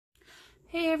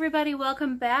everybody,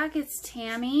 welcome back. It's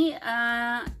Tammy,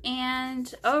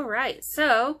 and all right,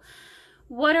 so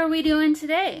what are we doing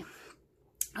today?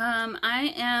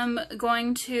 I am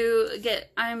going to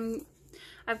get,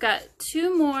 I've got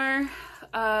two more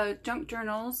junk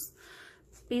journals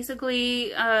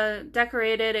basically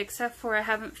decorated, except for I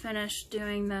haven't finished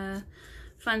doing the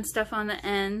fun stuff on the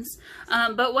ends.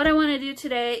 But what I want to do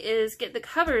today is get the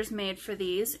covers made for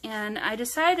these, and I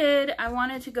decided I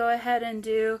wanted to go ahead and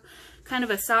do kind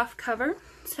of a soft cover.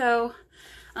 So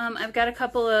I've got a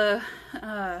couple of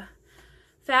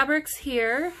fabrics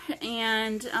here,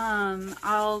 and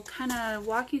I'll kind of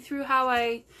walk you through how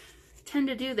I tend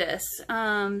to do this.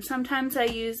 Sometimes I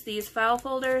use these file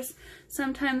folders,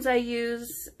 sometimes I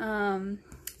use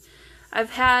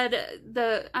I've had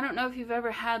I don't know if you've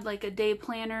ever had like a day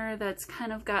planner that's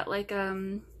kind of got like I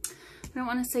don't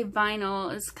want to say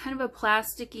vinyl, it's kind of a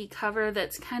plasticky cover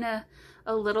that's kind of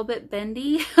a little bit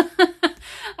bendy.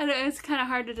 I don't know, it's kind of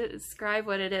hard to describe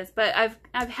what it is, but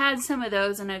I've had some of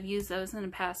those and I've used those in the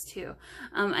past too.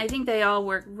 I think they all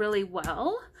work really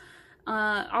well.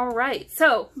 All right,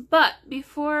 so, but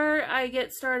before I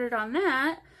get started on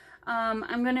that,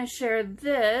 I'm going to share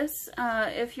this.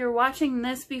 If you're watching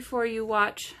this before you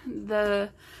watch the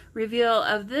reveal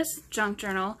of this junk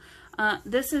journal,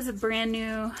 this is a brand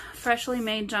new, freshly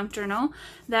made junk journal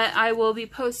that I will be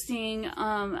posting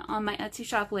on my Etsy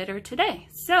shop later today.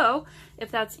 So if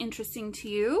that's interesting to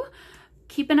you,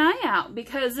 keep an eye out,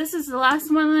 because this is the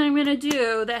last one that I'm going to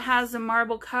do that has a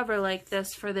marble cover like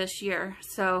this for this year.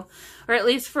 So, or at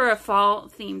least for a fall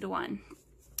themed one.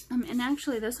 And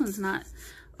actually this one's not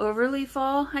overly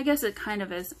fall. I guess it kind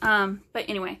of is. But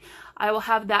anyway, I will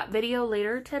have that video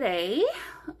later today.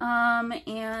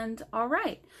 And all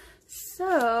right.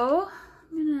 So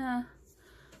I'm gonna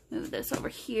move this over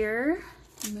here,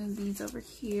 move these over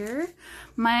here.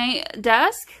 My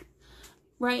desk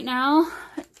right now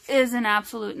is an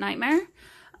absolute nightmare.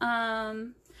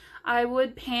 I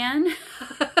would pan.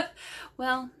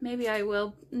 Well, maybe I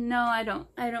will. No, I don't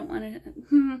want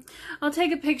to. I'll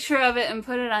take a picture of it and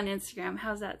put it on Instagram.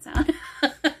 How's that sound?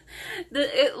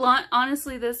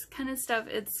 Honestly, this kind of stuff,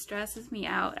 it stresses me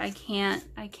out. I can't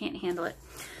handle it.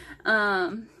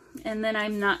 And then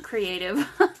I'm not creative.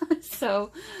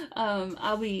 So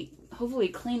I'll be hopefully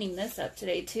cleaning this up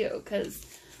today too, because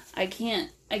I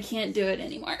can't do it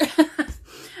anymore.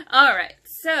 All right,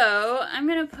 so I'm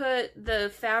gonna put the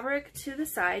fabric to the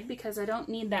side because I don't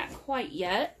need that quite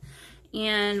yet.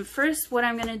 And first what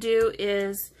I'm gonna do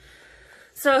is,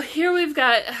 so here we've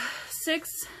got 6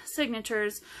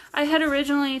 signatures. I had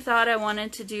originally thought I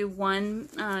wanted to do one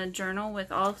journal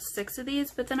with all 6 of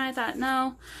these, but then I thought,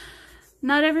 no,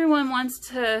 not everyone wants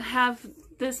to have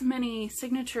this many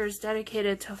signatures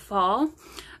dedicated to fall.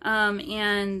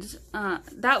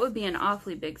 That would be an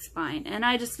awfully big spine, and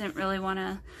I just didn't really want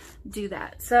to do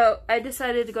that. So I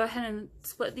decided to go ahead and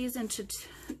split these into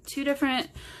 2 different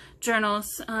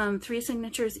journals, 3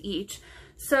 signatures each.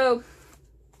 So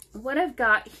what I've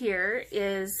got here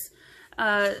is,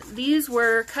 these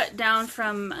were cut down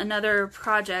from another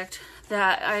project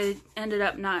that I ended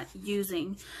up not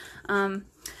using.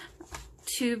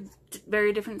 2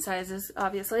 very different sizes,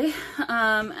 obviously.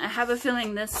 I have a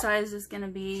feeling this size is going to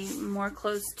be more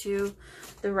close to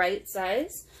the right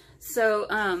size. So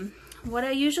what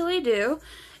I usually do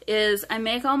is I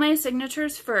make all my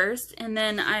signatures first, and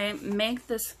then I make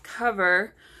this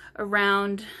cover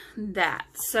around that.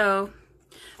 So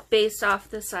based off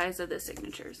the size of the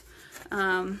signatures.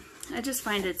 I just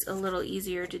find it's a little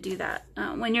easier to do that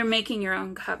when you're making your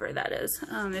own cover, that is.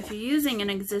 If you're using an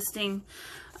existing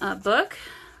book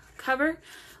cover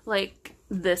like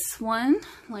this one,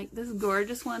 like this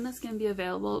gorgeous one that's going to be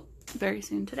available very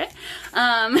soon today,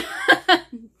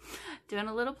 doing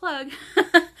a little plug,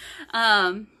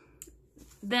 then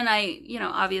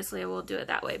obviously I will do it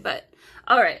that way. But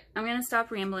all right, I'm going to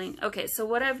stop rambling. Okay, so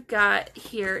what I've got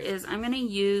here is I'm going to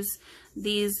use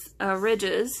these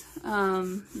ridges,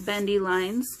 bendy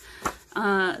lines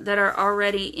that are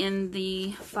already in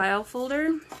the file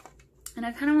folder, and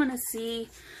I kind of want to see.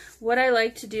 What I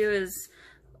like to do is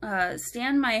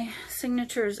stand my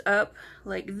signatures up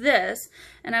like this,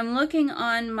 and I'm looking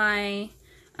on my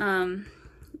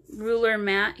ruler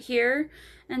mat here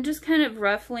and just kind of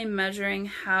roughly measuring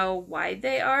how wide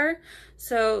they are.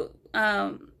 So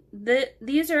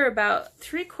these are about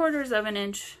 3/4 of an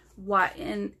inch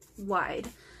wide.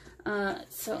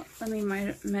 So let me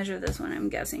measure this one. I'm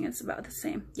guessing it's about the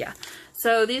same. Yeah.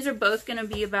 So these are both going to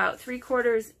be about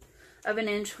 3/4 of an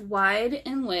inch wide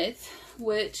in width,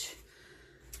 which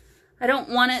I don't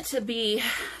want it to be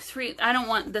I don't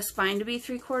want the spine to be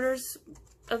 3/4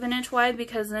 of an inch wide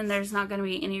because then there's not going to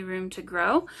be any room to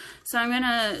grow. So I'm going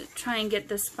to try and get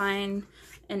the spine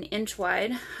an inch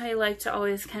wide. I like to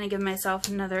always kind of give myself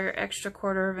another extra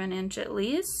 1/4 of an inch at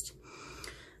least.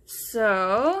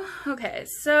 So, okay,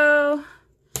 so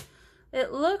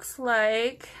it looks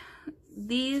like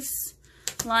these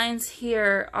lines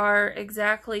here are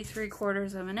exactly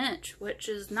 3/4 of an inch, which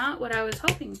is not what I was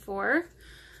hoping for.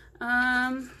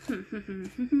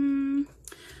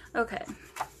 Okay.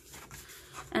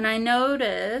 And I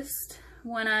noticed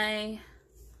when I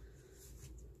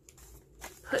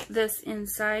put this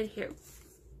inside here,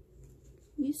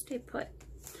 you stay put.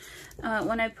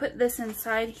 When I put this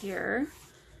inside here,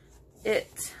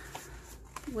 it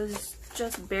was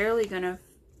just barely gonna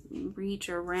reach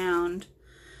around.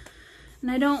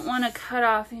 And I don't want to cut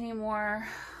off any more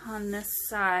on this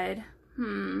side.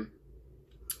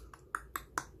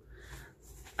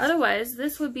 Otherwise,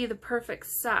 this would be the perfect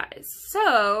size.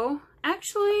 So,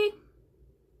 actually,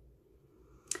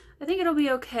 I think it'll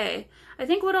be okay. I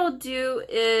think what I'll do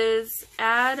is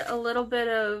add a little bit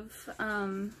of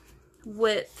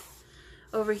width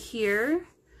over here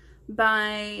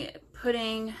by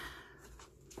putting,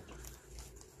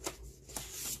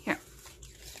 here.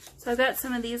 So I've got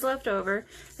some of these left over.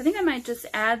 I think I might just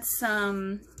add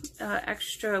some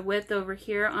extra width over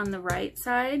here on the right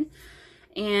side.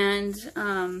 And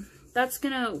that's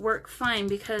gonna work fine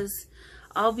because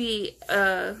I'll be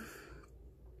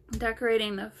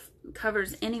decorating the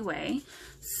covers anyway.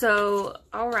 So,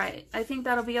 all right, I think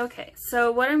that'll be okay.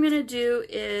 So what I'm gonna do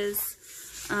is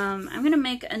I'm gonna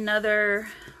make another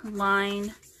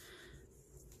line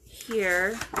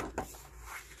here.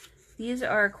 These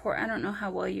are, I don't know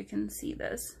how well you can see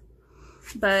this,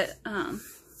 but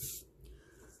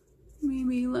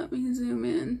maybe let me zoom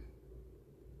in.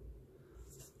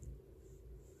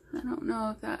 I don't know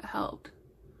if that helped.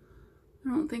 I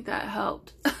don't think that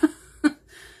helped.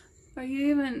 Are you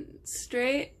even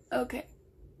straight? Okay.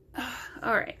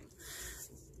 All right.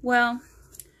 Well,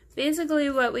 basically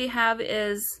what we have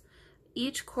is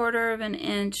each 1/4 of an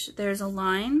inch, there's a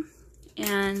line.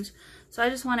 And so I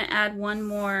just want to add one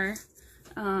more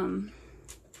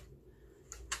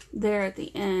there at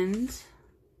the end.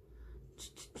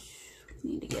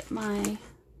 Need to get my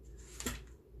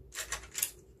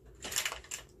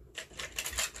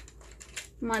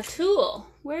tool.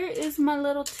 Where is my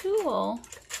little tool?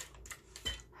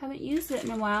 Haven't used it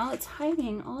in a while. It's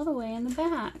hiding all the way in the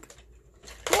back.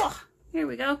 Oh, here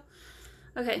we go.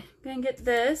 Okay, gonna get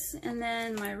this and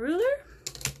then my ruler.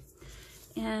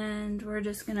 And we're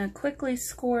just gonna quickly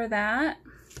score that.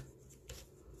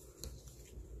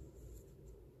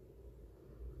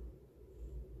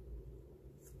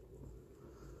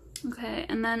 Okay,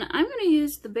 and then I'm going to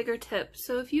use the bigger tip.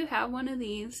 So if you have one of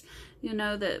these, you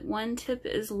know that one tip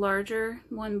is larger,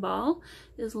 one ball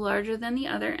is larger than the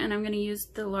other, and I'm going to use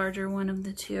the larger one of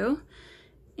the two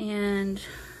and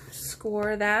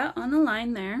score that on the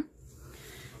line there.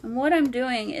 And what I'm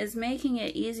doing is making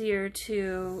it easier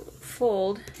to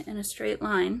fold in a straight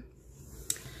line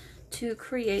to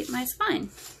create my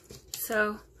spine.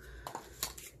 So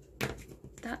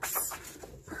that's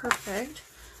perfect.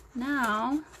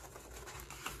 Now,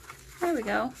 there we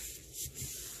go.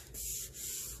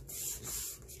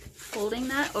 Folding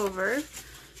that over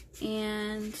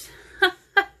and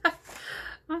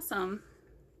awesome.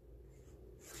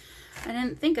 I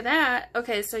didn't think of that.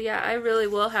 Okay, so yeah, I really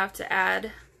will have to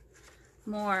add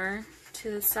more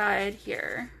to the side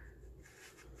here.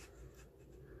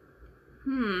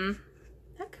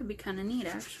 That could be kind of neat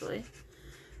actually,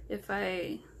 if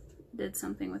I did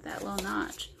something with that little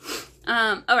notch.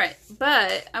 All right,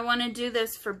 but I want to do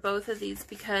this for both of these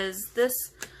because this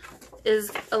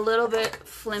is a little bit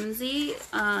flimsy,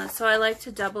 so I like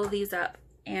to double these up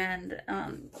and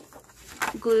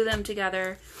glue them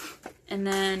together, and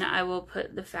then I will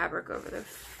put the fabric over the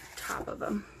top of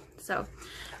them. So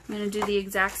I'm going to do the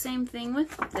exact same thing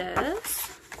with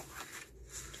this.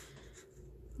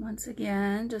 Once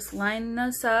again, just line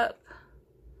this up,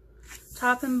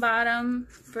 top and bottom,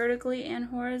 vertically and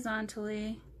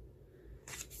horizontally.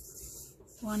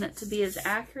 Want it to be as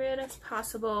accurate as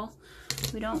possible.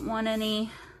 We don't want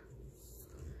any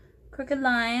crooked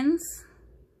lines.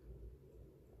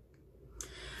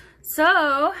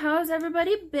 So, how's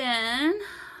everybody been?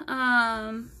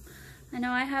 I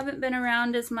know I haven't been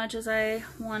around as much as I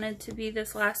wanted to be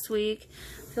this last week.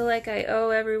 I feel like I owe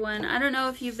everyone. I don't know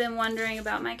if you've been wondering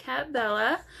about my cat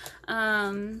Bella.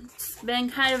 It's been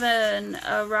kind of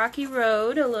a rocky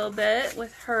road a little bit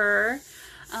with her.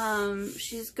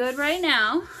 She's good right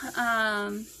now,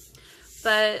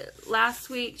 But last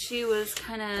week she was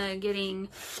kind of getting,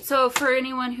 so for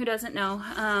anyone who doesn't know,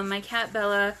 my cat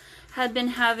Bella had been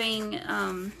having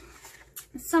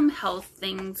some health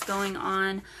things going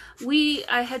on.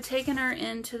 I had taken her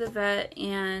into the vet,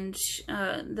 and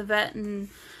the vet and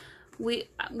we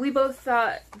both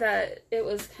thought that it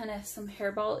was kind of some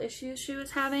hairball issues she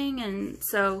was having, and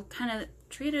so kind of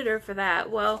treated her for that.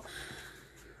 Well,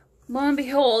 lo and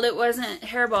behold, it wasn't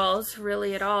hairballs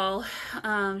really at all.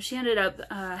 She ended up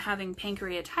having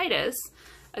pancreatitis,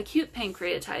 acute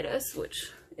pancreatitis,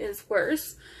 which is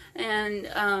worse. And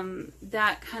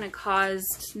that kind of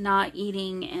caused not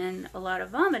eating and a lot of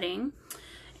vomiting.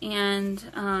 And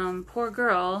poor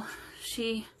girl,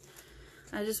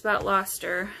 I just about lost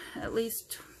her at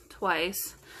least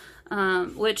twice.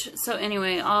 So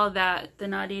anyway, all of that, the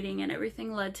not eating and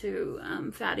everything, led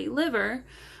to fatty liver,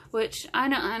 which I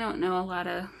don't know a lot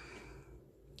of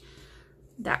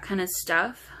that kind of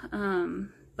stuff.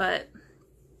 But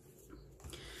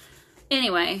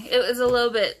anyway, it was a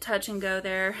little bit touch and go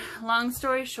there. Long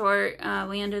story short,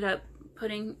 we ended up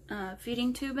putting a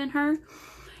feeding tube in her,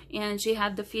 and she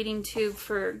had the feeding tube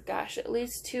for, gosh, at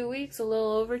least 2 weeks, a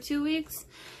little over 2 weeks.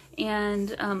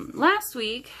 And last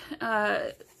week,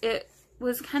 it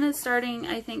was kind of starting,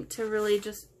 I think, to really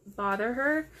just bother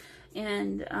her.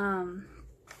 And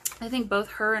I think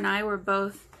both her and I were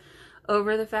both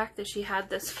over the fact that she had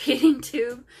this feeding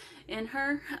tube in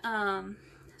her.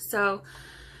 So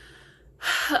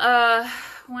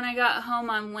when I got home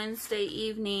on Wednesday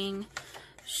evening,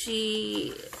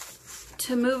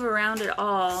 to move around at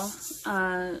all,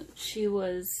 she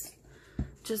was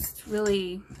just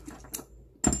really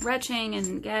retching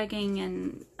and gagging,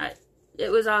 and it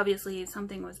was obviously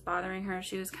something was bothering her.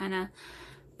 She was kind of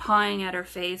pawing at her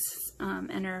face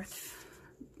and her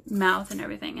mouth and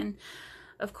everything. And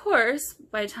of course,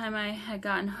 by the time I had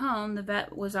gotten home, the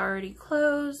vet was already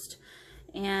closed,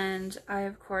 and I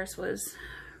of course was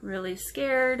really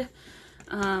scared.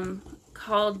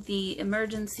 Called the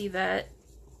emergency vet,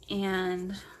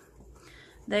 and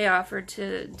they offered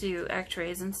to do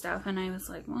x-rays and stuff, and I was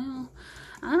like, well,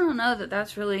 I don't know that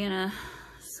that's really gonna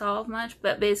solve much.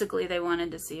 But basically they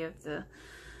wanted to see if the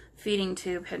feeding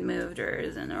tube had moved or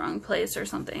is in the wrong place or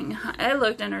something. I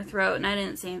looked in her throat and I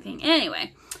didn't see anything.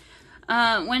 Anyway,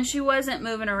 when she wasn't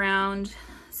moving around,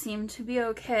 seemed to be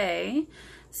okay.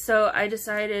 So I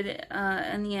decided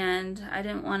in the end I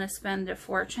didn't want to spend a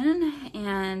fortune,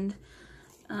 and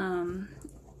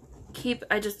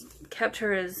I just kept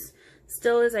her as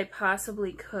still as I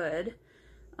possibly could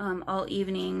all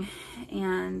evening,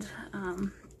 and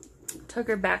took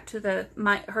her back to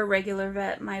her regular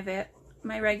vet, my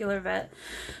regular vet.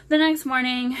 The next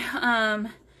morning,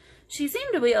 she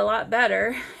seemed to be a lot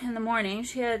better in the morning.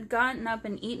 She had gotten up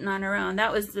and eaten on her own.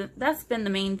 That's been the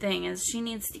main thing, is she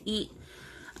needs to eat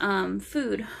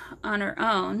food on her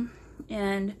own.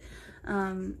 And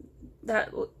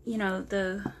that, you know,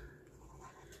 the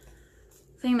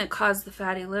thing that caused the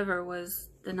fatty liver was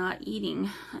the not eating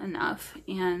enough.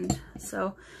 And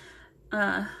so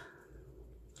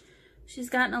she's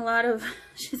been a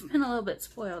little bit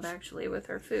spoiled, actually, with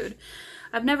her food.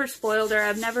 I've never spoiled her.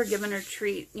 I've never given her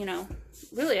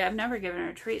really, I've never given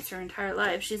her treats her entire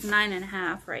life. She's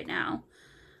 9.5 right now.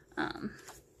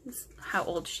 That's how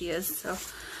old she is. So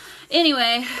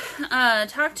anyway,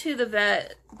 talked to the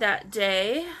vet that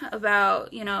day about,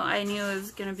 I knew it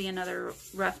was going to be another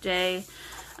rough day.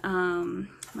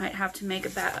 Might have to make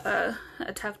a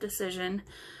tough decision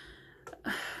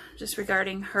just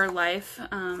regarding her life.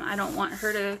 I don't want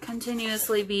her to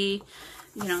continuously be,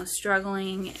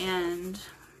 struggling and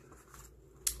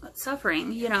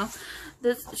suffering.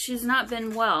 She's not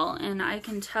been well, and I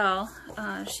can tell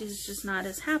she's just not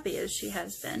as happy as she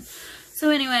has been. So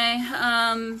anyway,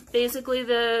 basically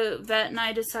the vet and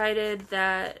I decided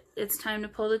that it's time to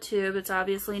pull the tube. It's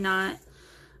obviously not,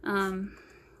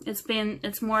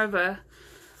 it's more of a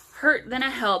hurt than a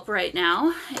help right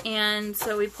now. And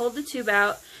so we pulled the tube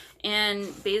out,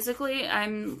 and basically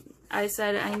I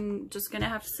said I'm just gonna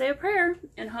have to say a prayer,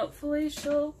 and hopefully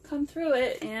she'll come through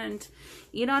it and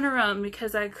eat on her own,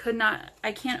 because I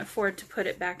can't afford to put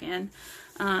it back in.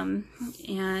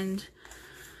 And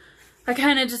I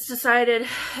kind of just decided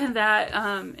that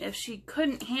if she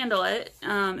couldn't handle it,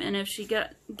 and if she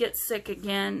gets sick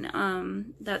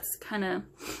again, that's kind of,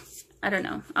 I don't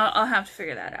know. I'll have to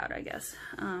figure that out, I guess,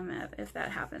 if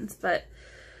that happens. But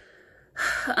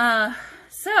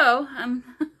so I'm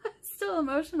still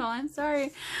emotional. I'm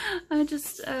sorry.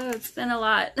 It's been a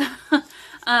lot.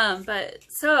 But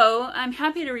so I'm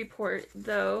happy to report,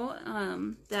 though,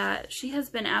 that she has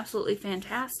been absolutely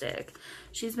fantastic.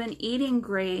 She's been eating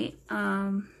great.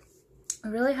 I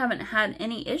really haven't had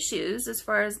any issues as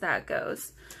far as that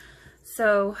goes.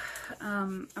 So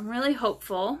I'm really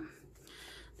hopeful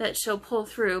that she'll pull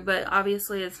through, but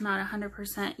obviously it's not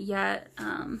 100% yet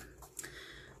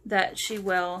that she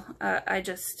will. I'm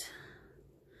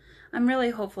really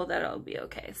hopeful that it'll be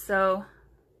okay. So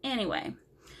anyway,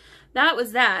 that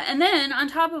was that. And then on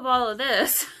top of all of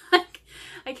this,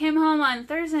 I came home on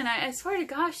Thursday and I swear to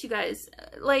gosh, you guys,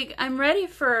 like, I'm ready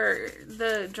for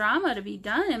the drama to be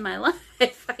done in my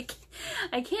life.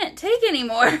 I can't take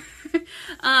anymore.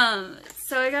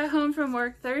 So I got home from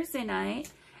work Thursday night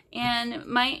and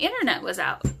my internet was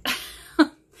out.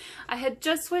 I had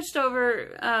just switched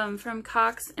over from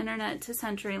Cox Internet to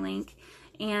CenturyLink,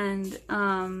 and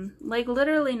like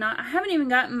literally not, I haven't even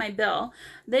gotten my bill.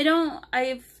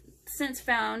 I've since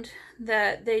found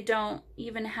that they don't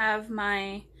even have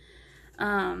my,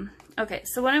 okay,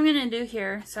 so what I'm going to do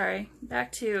here, sorry,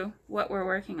 back to what we're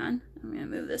working on. I'm going to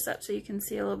move this up so you can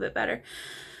see a little bit better.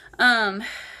 I'm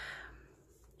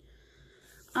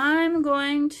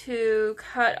going to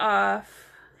cut off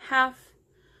half,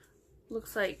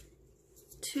 looks like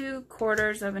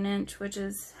 2/4 of an inch, which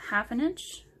is half an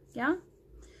inch, yeah?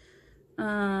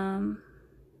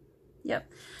 Yep.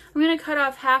 I'm going to cut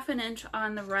off half an inch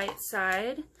on the right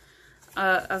side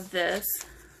of this.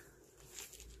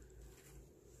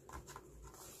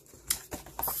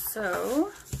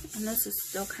 So, and this is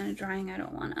still kind of drying. I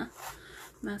don't want to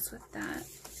mess with that.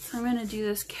 So I'm going to do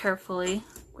this carefully.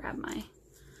 Grab my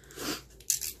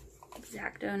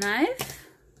X-Acto knife.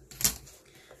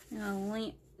 I'm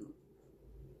going to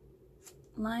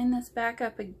line this back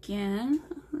up again.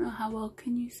 I don't know how well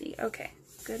can you see. Okay,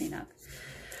 good enough.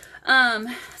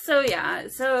 So yeah,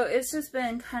 so it's just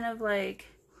been kind of like,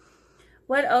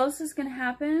 what else is going to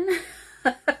happen?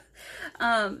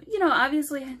 You know,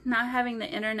 obviously not having the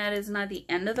internet is not the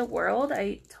end of the world.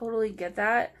 I totally get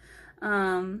that.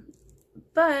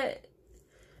 But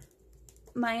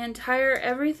my entire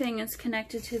everything is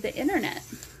connected to the internet.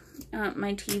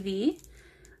 My TV,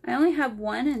 I only have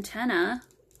one antenna,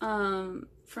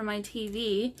 for my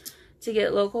TV to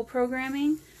get local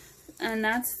programming. And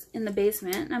that's in the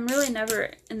basement. I'm really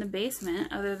never in the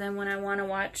basement other than when I want to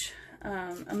watch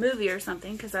a movie or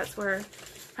something, because that's where I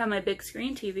have my big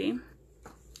screen TV.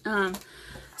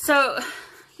 So,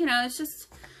 you know, it's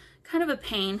just kind of a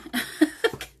pain.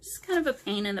 Just kind of a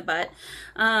pain in the butt.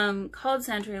 Called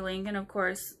CenturyLink, and of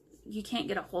course, you can't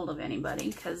get a hold of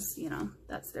anybody because, you know,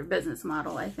 that's their business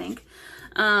model, I think.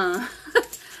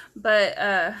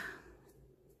 But,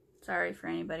 sorry for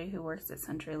anybody who works at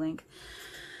CenturyLink.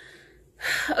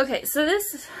 Okay, so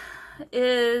this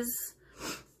is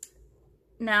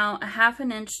now a half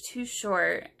an inch too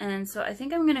short, and so I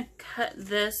think I'm gonna cut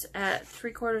this at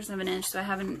 3/4 of an inch, so I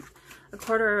have a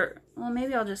quarter, well,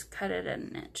 maybe I'll just cut it at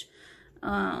an inch,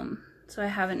 so I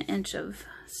have an inch of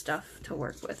stuff to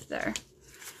work with there.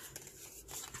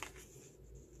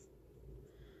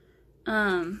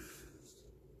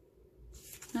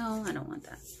 No, I don't want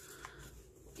that.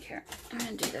 Here, I'm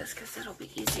gonna do this because it'll be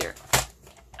easier.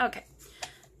 Okay,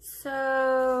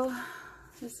 so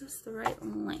is this the right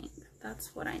length?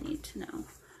 That's what I need to know.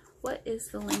 What is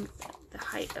the length, the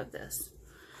height of this?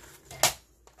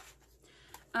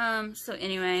 So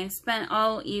anyway, spent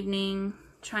all evening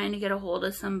trying to get a hold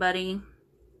of somebody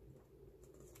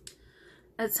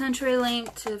at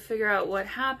CenturyLink to figure out what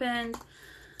happened.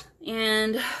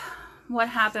 And what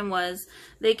happened was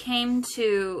they came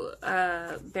to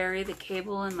bury the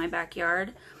cable in my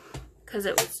backyard because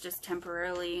it was just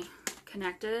temporarily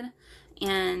connected.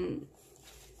 And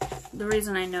the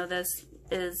reason I know this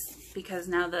is because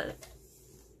now that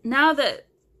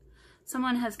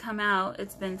someone has come out,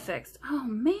 it's been fixed. Oh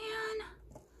man,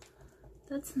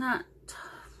 that's not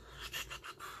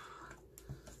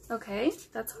okay.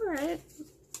 That's all right.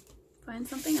 Find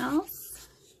something else.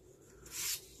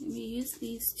 Maybe use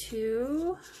these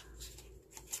two.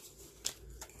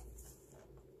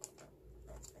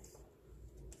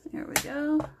 There we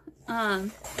go.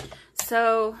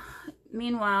 So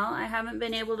meanwhile, I haven't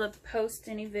been able to post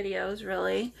any videos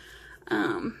really.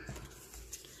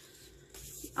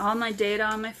 All my data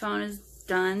on my phone is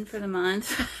done for the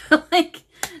month. Like,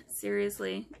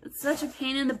 seriously, it's such a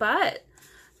pain in the butt.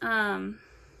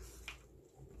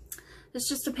 It's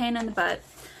just a pain in the butt.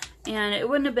 And it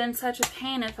wouldn't have been such a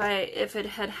pain if it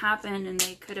had happened and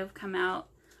they could have come out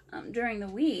during the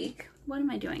week. What am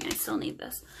I doing? I still need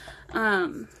this.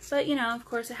 But you know, of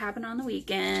course it happened on the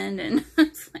weekend, and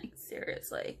it's like,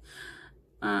 seriously.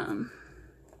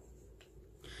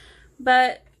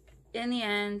 But in the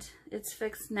end, it's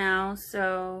fixed now,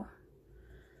 so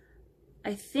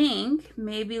I think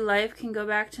maybe life can go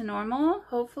back to normal,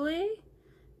 hopefully.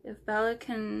 if Bella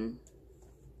can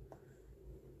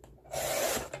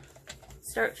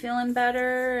start feeling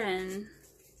better and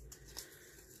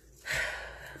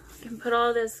we can put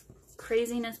all this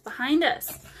craziness behind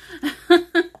us.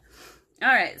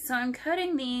 Alright, so I'm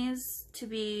cutting these to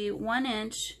be 1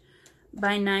 inch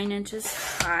by 9 inches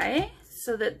high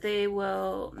so that they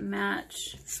will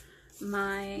match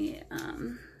my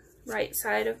right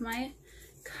side of my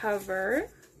cover.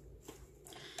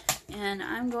 And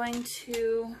I'm going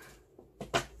to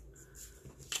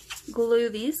glue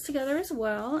these together as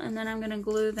well, and then I'm going to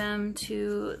glue them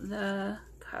to the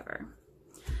cover.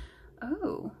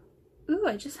 Oh, ooh,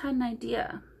 I just had an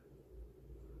idea.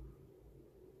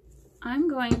 I'm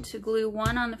going to glue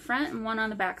one on the front and one on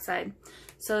the back side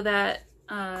so that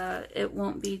it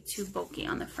won't be too bulky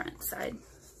on the front side.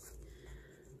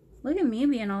 Look at me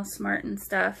being all smart and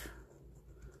stuff.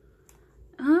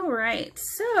 All right,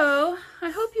 so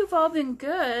I hope you've all been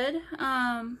good.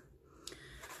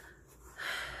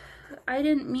 I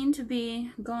didn't mean to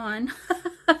be gone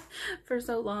for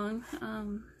so long.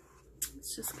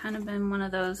 It's just kind of been one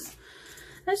of those,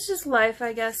 that's just life,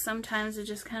 I guess. Sometimes it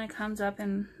just kind of comes up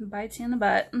and bites you in the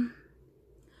butt.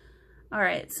 All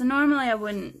right, so normally I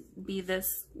wouldn't be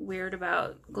this weird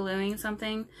about gluing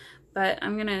something, but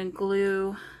I'm gonna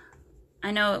glue, I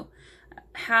know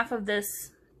half of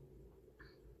this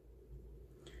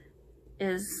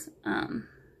is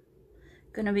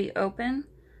gonna be open,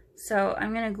 so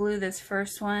I'm gonna glue this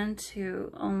first one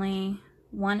to only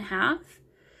 1/2,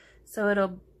 so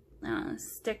it'll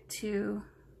stick to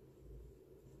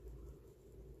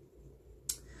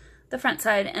the front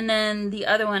side, and then the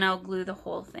other one I'll glue the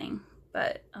whole thing,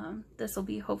 but this will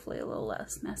be hopefully a little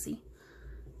less messy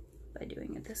by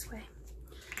doing it this way.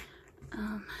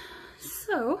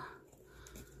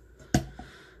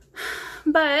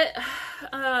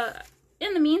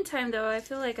 In the meantime though, I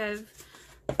feel like I've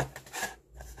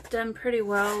done pretty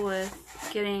well with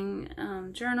getting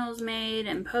journals made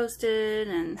and posted,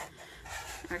 and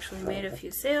actually made a few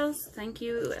sales. Thank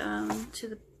you to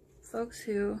the folks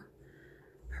who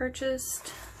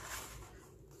purchased.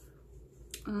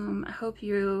 I hope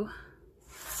you'll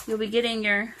be getting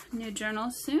your new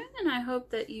journals soon, and I hope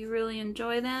that you really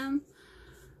enjoy them.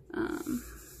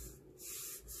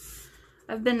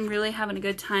 I've been really having a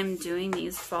good time doing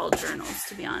these fall journals,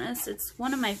 to be honest. It's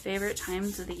one of my favorite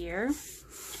times of the year,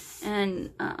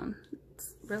 and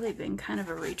it's really been kind of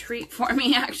a retreat for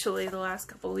me actually the last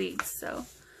couple weeks. So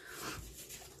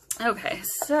okay,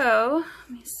 so let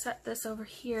me set this over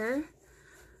here.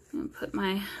 I'm gonna put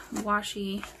my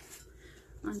washi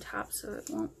on top so it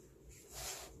won't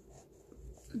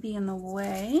be in the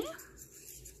way,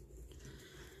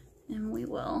 and we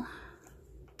will,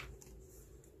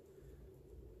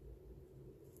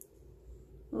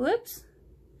 whoops,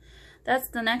 that's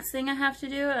the next thing I have to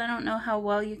do. I don't know how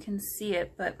well you can see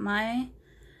it, but my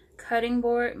cutting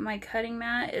board, my cutting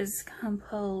mat is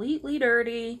completely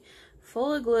dirty,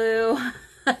 full of glue.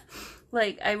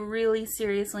 Like, I really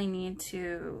seriously need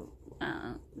to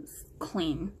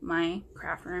clean my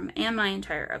craft room and my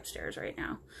entire upstairs right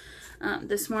now.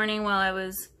 This morning while I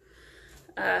was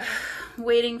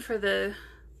waiting for the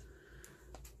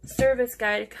service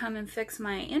guy to come and fix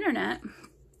my internet,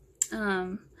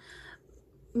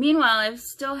 meanwhile I've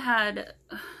still had,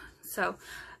 so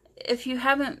if you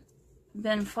haven't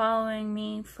been following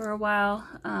me for a while,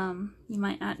 you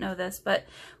might not know this, but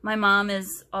my mom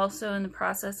is also in the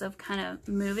process of kind of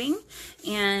moving,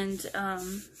 and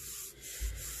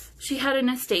she had an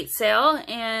estate sale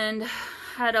and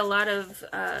had a lot of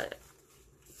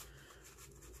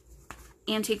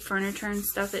antique furniture and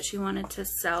stuff that she wanted to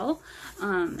sell,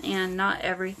 and not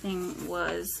everything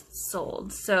was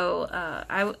sold. So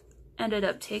I ended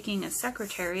up taking a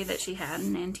secretary that she had,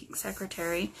 an antique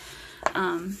secretary,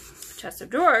 chest of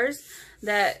drawers,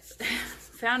 that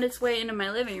found its way into my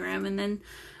living room, and then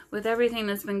with everything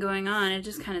that's been going on, it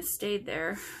just kind of stayed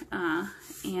there,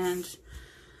 and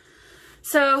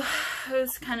so I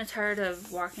was kind of tired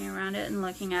of walking around it and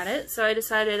looking at it, so I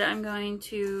decided I'm going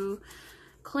to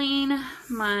clean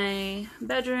my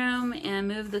bedroom and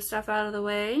move the stuff out of the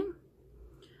way.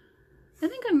 I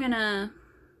think I'm gonna,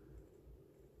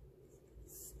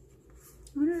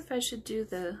 I wonder if I should do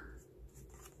the,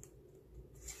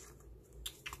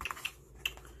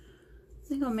 I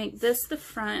think I'll make this the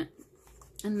front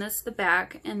and this the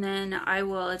back, and then I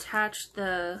will attach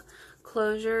the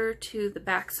closure to the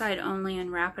back side only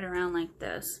and wrap it around like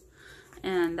this,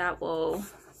 and that will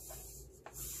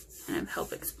kind of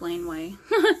help explain why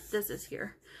this is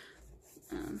here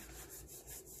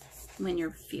when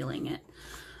you're feeling it.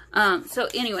 So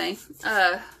anyway,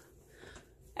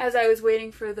 as I was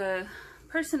waiting for the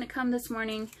person to come this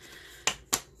morning,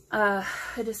 I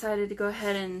decided to go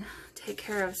ahead and take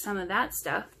care of some of that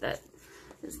stuff that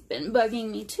has been bugging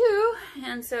me too.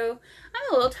 And so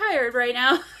I'm a little tired right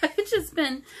now. I've just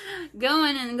been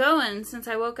going and going since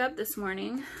I woke up this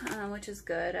morning, which is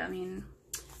good. I mean,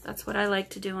 that's what I like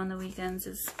to do on the weekends,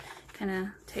 is kind of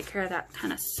take care of that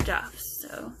kind of stuff.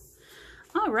 So,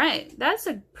 all right, that's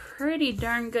a pretty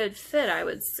darn good fit, I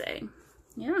would say.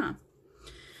 Yeah.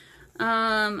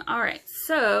 All right,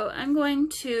 so I'm going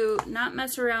to not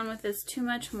mess around with this too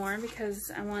much more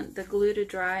because I want the glue to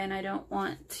dry and I don't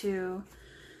want to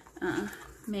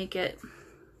make it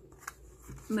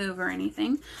move or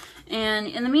anything. And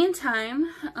in the meantime,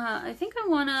 I think I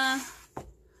want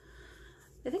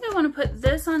to put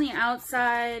this on the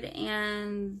outside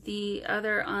and the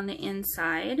other on the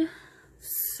inside.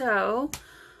 So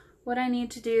what I need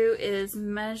to do is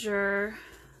measure.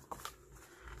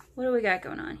 What do we got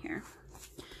going on here?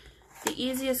 The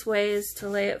easiest way is to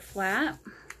lay it flat.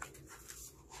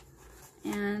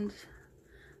 And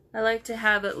I like to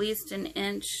have at least an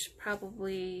inch,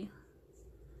 probably,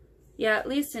 yeah, at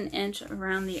least an inch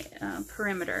around the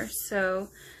perimeter. So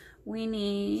we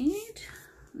need,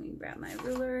 let me grab my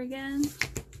ruler again.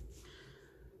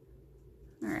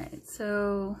 All right,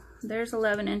 so there's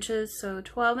 11 inches, so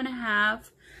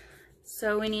 12.5.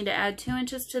 So we need to add 2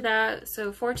 inches to that.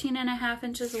 So 14.5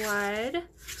 inches wide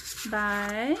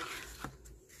by,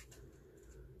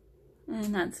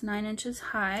 and that's 9 inches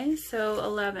high, so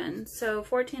 11. So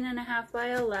 14.5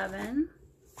 by 11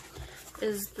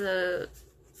 is the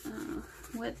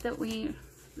width that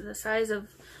the size of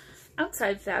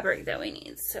outside fabric that we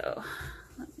need. So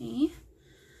let me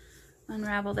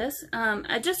unravel this.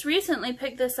 I just recently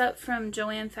picked this up from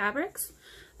Joann Fabrics.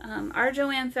 Our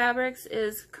Joann Fabrics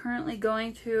is currently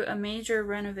going through a major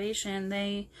renovation.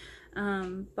 They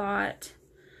bought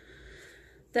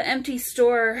the empty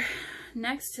store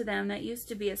next to them that used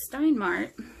to be a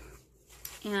Steinmart,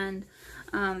 and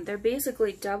they're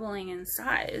basically doubling in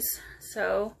size.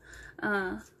 So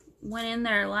went in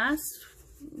there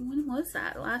when was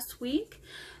that? Last week,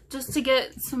 just to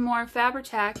get some more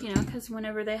Fabri-Tac, you know, because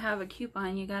whenever they have a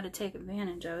coupon, you got to take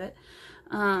advantage of it.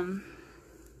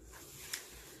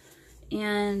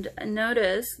 And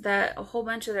noticed that a whole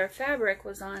bunch of their fabric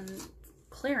was on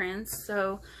clearance.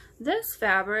 So this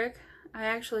fabric I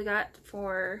actually got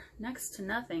for next to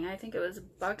nothing. I think it was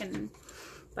 $1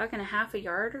 and a half a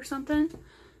yard or something.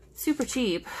 Super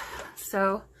cheap.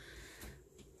 So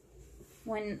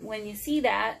when you see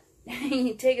that,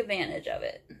 you take advantage of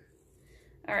it.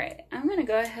 All right, I'm gonna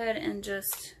go ahead and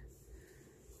just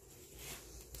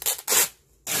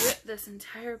rip this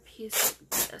entire piece of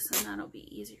this, and that'll be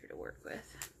easier to work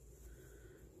with.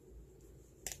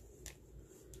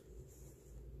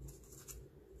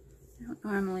 I don't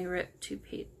normally rip two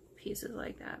pieces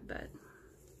like that, but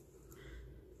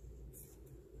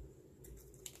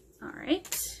all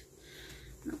right.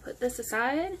 I'm gonna put this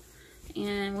aside,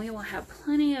 and we will have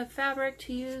plenty of fabric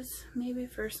to use maybe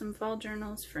for some fall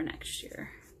journals for next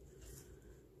year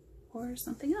or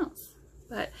something else.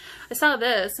 But I saw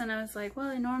this and I was like, well,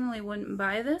 I normally wouldn't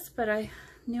buy this, but I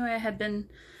knew I had been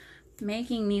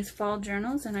making these fall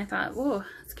journals, and I thought, whoa,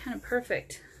 it's kind of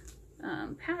perfect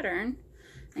pattern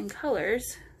and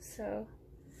colors, so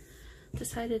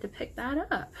decided to pick that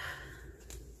up.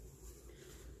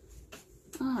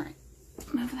 All right,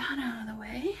 move that out of the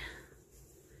way.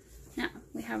 Now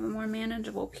we have a more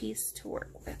manageable piece to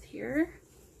work with here.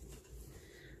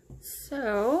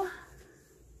 So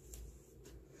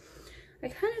I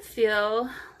kind of feel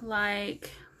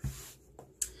like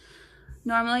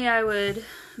normally I would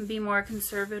be more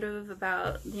conservative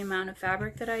about the amount of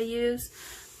fabric that I use,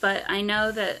 but I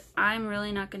know that I'm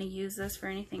really not going to use this for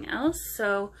anything else.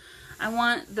 So I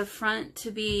want the front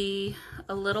to be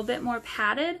a little bit more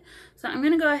padded. So I'm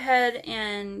going to go ahead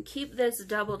and keep this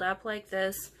doubled up like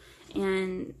this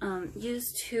and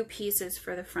use 2 pieces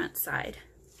for the front side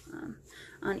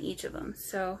on each of them.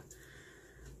 So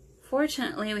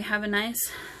fortunately we have a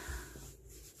nice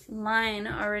line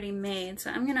already made. So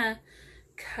I'm going to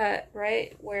cut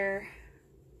right where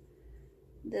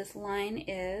this line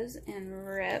is and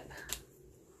rip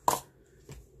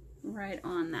right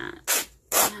on that,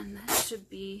 and that should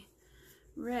be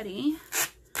ready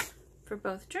for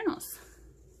both journals.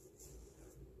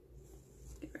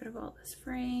 Get rid of all this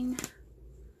fraying.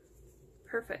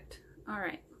 Perfect. All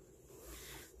right,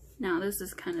 now this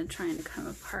is kind of trying to come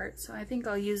apart, so I think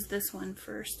I'll use this one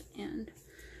first and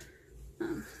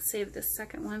save the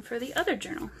second one for the other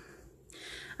journal.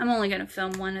 I'm only going to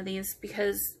film one of these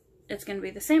because it's going to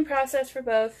be the same process for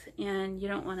both, and you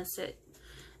don't want to sit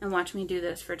and watch me do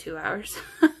this for 2 hours.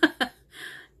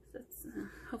 That's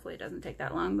hopefully it doesn't take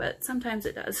that long, but sometimes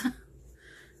it does.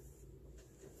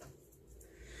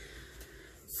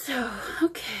 So,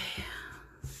 okay.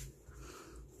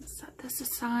 Let's set this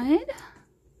aside.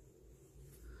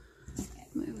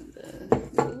 Move the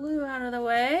glue out of the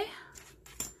way.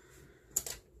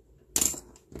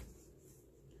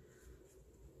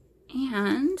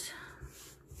 And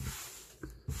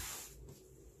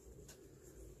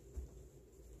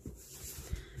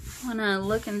I want to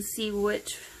look and see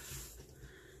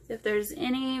if there's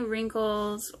any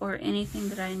wrinkles or anything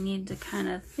that I need to kind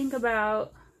of think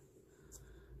about.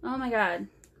 Oh my God,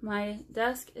 my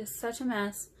desk is such a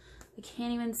mess. I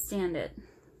can't even stand it.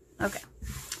 Okay.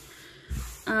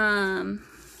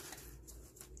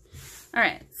 All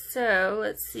right, so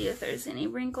let's see if there's any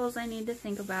wrinkles I need to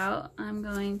think about. I'm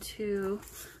going to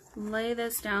lay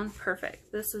this down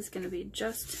perfect. This is going to be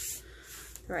just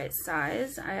the right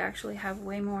size. I actually have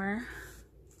way more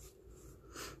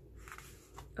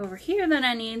over here than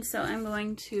I need, so I'm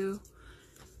going to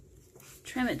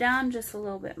trim it down just a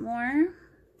little bit more.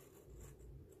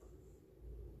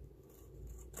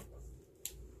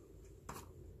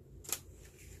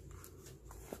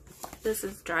 This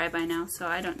is dry by now, so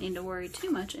I don't need to worry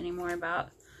too much anymore about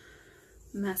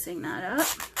messing that up.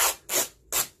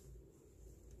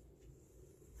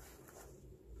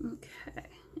 Okay,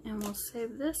 and we'll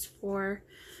save this for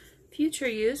future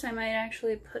use. I might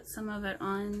actually put some of it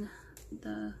on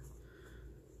the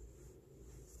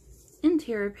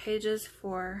interior pages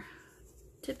for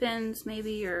tip-ins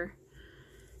maybe, or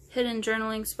hidden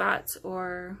journaling spots,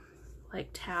 or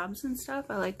like tabs and stuff.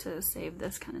 I like to save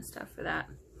this kind of stuff for that.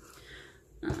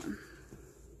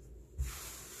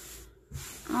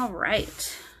 All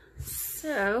right,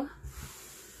 so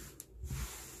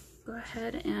go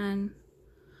ahead and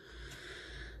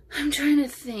I'm trying to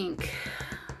think.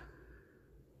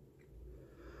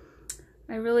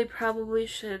 I really probably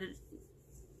should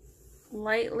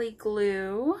lightly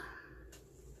glue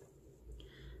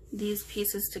these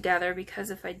pieces together, because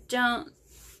if I don't,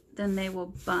 then they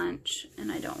will bunch,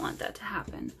 and I don't want that to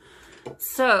happen.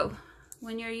 So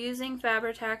when you're using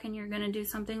Fabri-Tac and you're going to do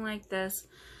something like this,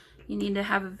 you need to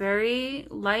have a very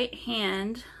light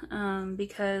hand,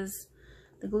 because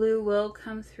the glue will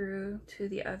come through to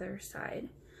the other side.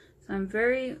 So I'm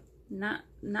very not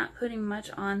putting much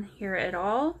on here at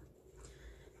all,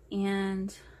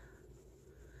 and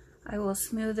I will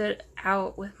smooth it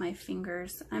out with my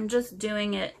fingers. I'm just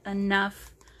doing it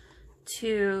enough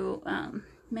to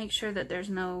make sure that there's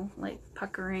no like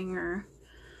puckering or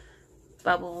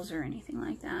bubbles or anything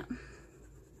like that.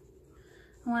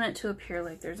 I want it to appear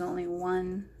like there's only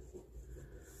one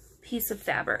piece of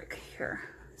fabric here.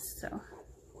 So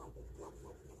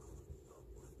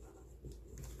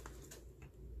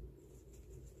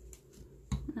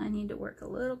and I need to work a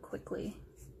little quickly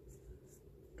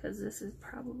because this is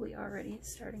probably already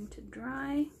starting to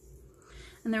dry.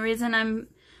 And the reason I'm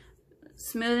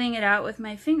smoothing it out with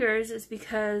my fingers is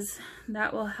because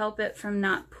that will help it from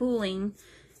not pooling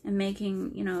and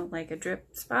making, you know, like a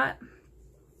drip spot.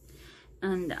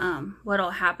 And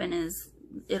what'll happen is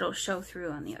it'll show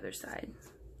through on the other side.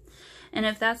 And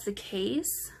if that's the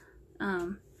case,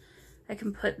 I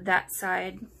can put that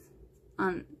side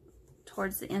on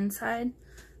towards the inside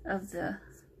of the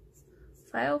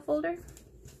file folder.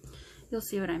 You'll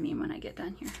see what I mean when I get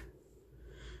done here.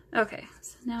 Okay,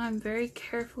 so now I'm very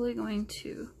carefully going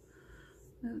to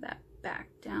move that back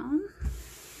down,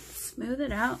 smooth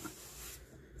it out.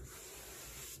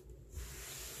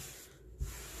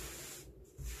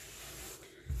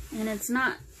 And it's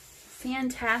not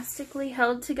fantastically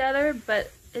held together,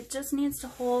 but it just needs to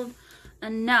hold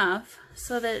enough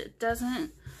so that it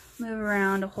doesn't move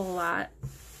around a whole lot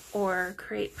or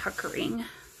create puckering.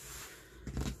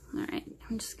 All right,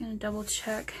 I'm just gonna double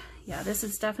check. Yeah, this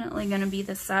is definitely gonna be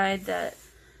the side that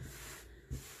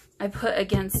I put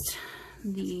against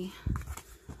the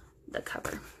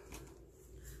cover.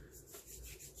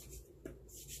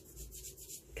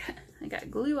 Okay, I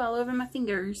got glue all over my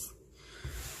fingers.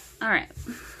 All right,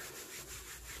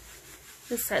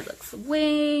 this side looks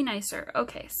way nicer.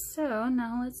 Okay, so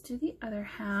now let's do the other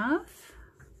half.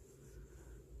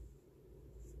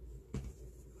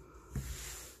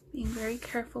 Being very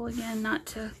careful again not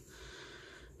to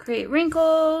create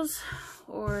wrinkles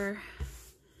or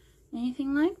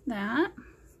anything like that.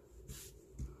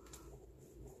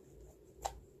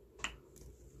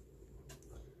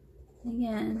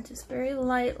 Again, just very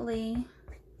lightly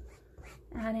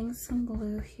adding some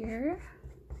glue here.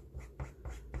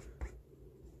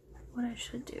 What I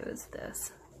should do is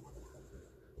this.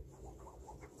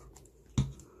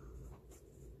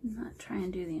 Not try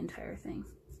and do the entire thing.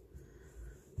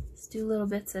 Just do little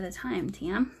bits at a time,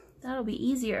 Tam. That'll be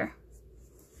easier.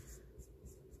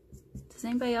 Does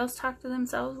anybody else talk to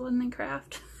themselves when they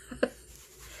craft?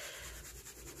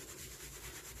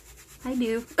 I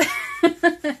do.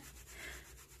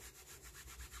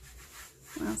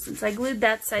 Well, since I glued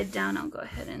that side down, I'll go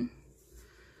ahead and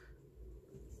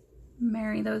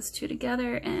marry those two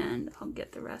together, and I'll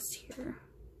get the rest here.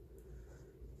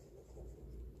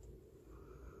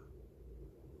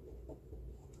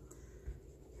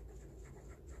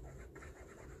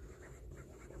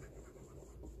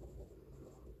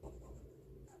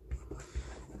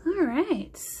 All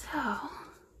right, so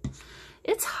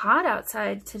it's hot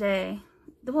outside today.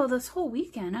 Well, this whole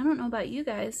weekend. I don't know about you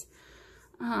guys.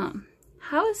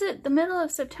 How is it the middle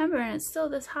of September and it's still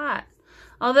this hot?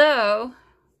 Although,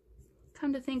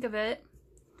 come to think of it,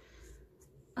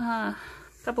 a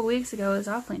couple weeks ago it was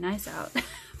awfully nice out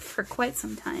for quite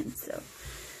some time, so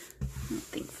I don't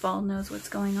think fall knows what's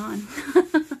going on.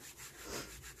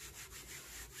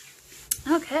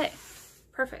 Okay,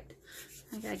 perfect.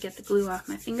 I gotta get the glue off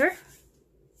my finger.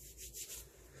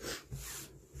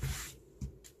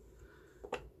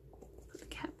 Put the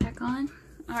cap back on.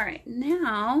 All right,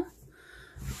 now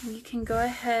we can go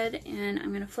ahead and I'm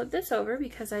going to flip this over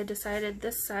because I decided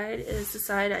this side is the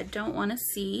side I don't want to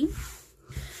see.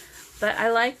 But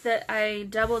I like that I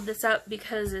doubled this up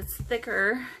because it's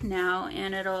thicker now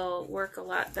and it'll work a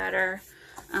lot better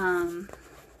as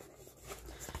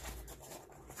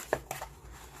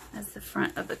the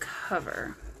front of the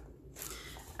cover.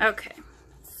 Okay,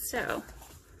 so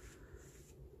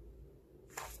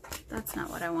that's not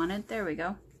what I wanted. There we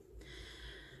go.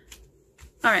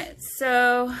 All right,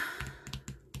 so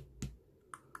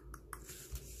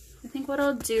I think what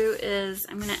I'll do is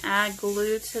I'm going to add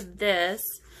glue to this,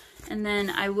 and then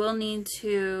I will need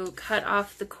to cut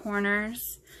off the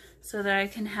corners so that I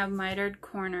can have mitered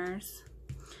corners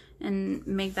and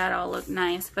make that all look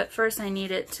nice. But first I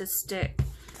need it to stick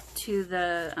to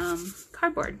the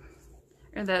cardboard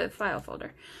or the file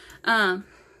folder.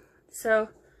 So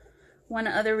one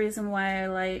other reason why I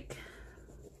like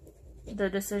the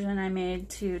decision I made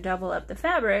to double up the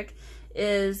fabric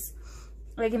is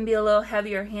I can be a little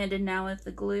heavier handed now with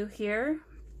the glue here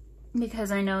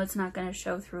because I know it's not going to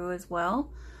show through as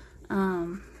well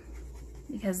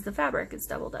because the fabric is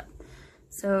doubled up.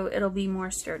 So it'll be more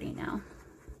sturdy now.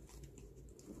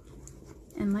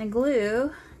 And my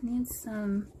glue needs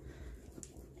some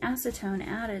acetone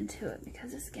added to it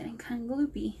because it's getting kind of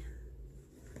gloopy.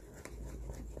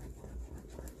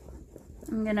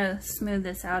 I'm gonna smooth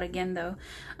this out again though.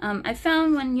 I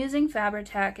found when using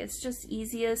Fabri-Tac, it's just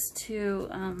easiest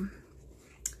to,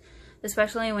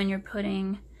 especially when you're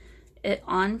putting it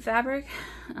on fabric,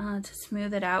 to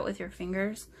smooth it out with your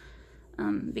fingers,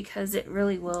 because it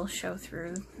really will show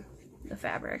through the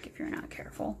fabric if you're not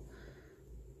careful.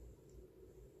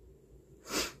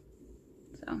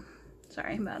 So,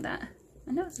 sorry about that.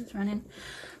 My nose is running.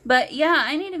 But yeah,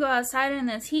 I need to go outside in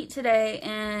this heat today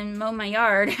and mow my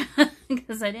yard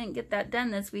because I didn't get that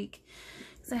done this week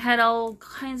because I had all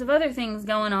kinds of other things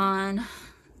going on.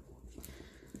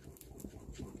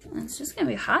 And it's just going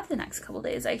to be hot the next couple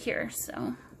days, I hear.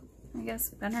 So I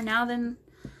guess better now than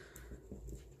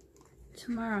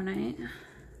tomorrow night.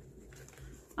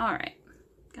 All right.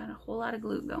 Got a whole lot of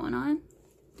glue going on.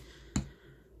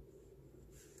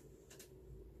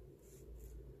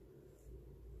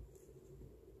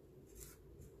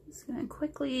 Just going to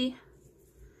quickly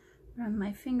run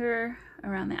my finger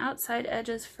around the outside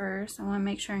edges first. I want to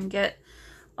make sure and get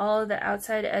all of the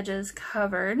outside edges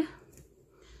covered.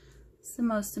 It's the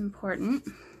most important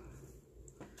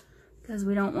because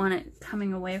we don't want it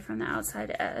coming away from the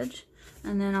outside edge.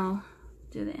 And then I'll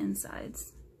do the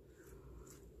insides.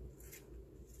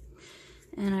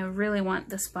 And I really want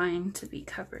the spine to be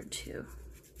covered too.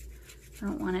 I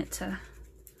don't want it to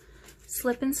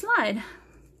slip and slide.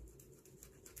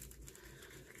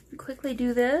 Quickly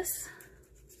do this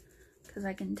because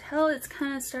I can tell it's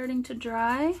kind of starting to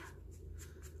dry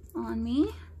on me,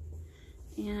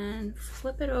 and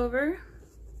flip it over.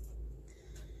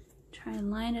 Try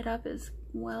and line it up as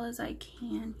well as I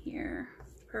can here.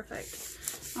 Perfect.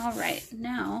 All right,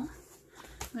 now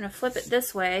I'm going to flip it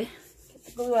this way. Get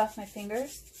the glue off my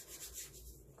fingers.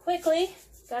 Quickly,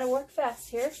 gotta work fast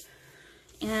here.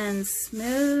 And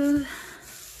smooth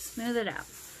it out.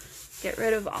 Get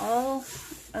rid of all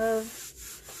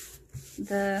of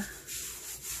the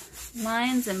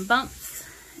lines and bumps,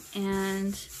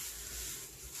 and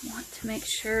want to make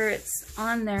sure it's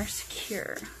on there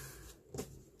secure.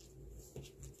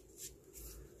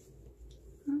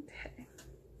 Okay.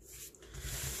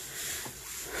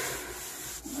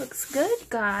 Looks good,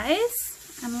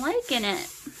 guys. I'm liking it.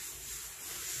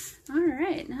 All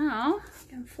right, now I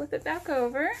can flip it back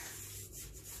over.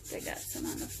 I got some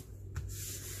on the...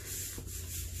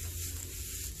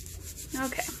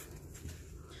 Okay.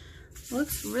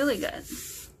 Looks really good.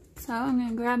 So I'm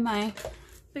gonna grab my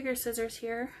bigger scissors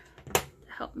here to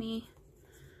help me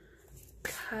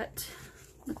cut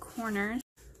the corners.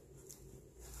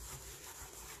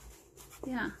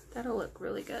 Yeah, that'll look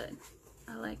really good.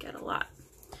 I like it a lot.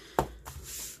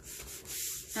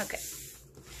 Okay.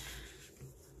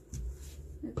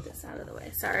 Move this out of the way,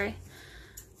 sorry.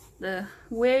 The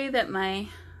way that my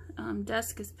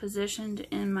desk is positioned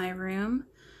in my room,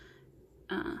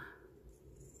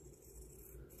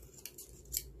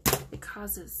 it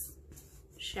causes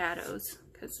shadows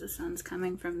because the sun's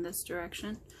coming from this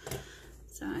direction.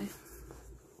 So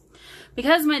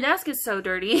because my desk is so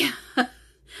dirty,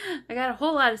 I got a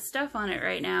whole lot of stuff on it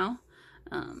right now.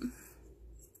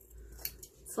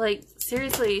 It's like,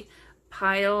 seriously,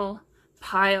 pile.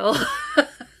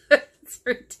 It's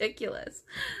ridiculous.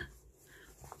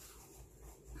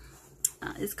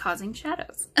 Is causing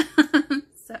shadows.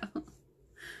 So,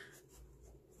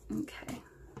 okay.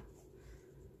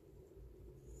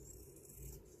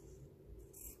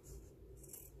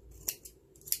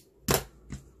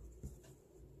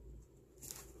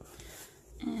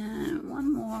 And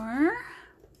one more.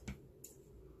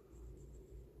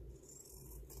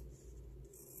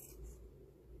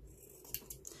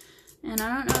 And I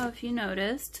don't know if you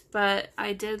noticed, but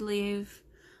I did leave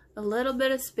a little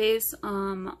bit of space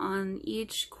on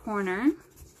each corner,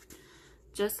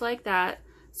 just like that,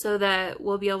 so that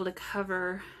we'll be able to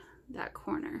cover that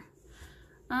corner.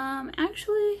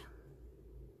 Actually,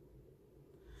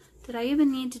 did I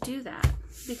even need to do that?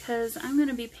 Because I'm going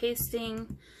to be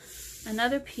pasting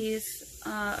another piece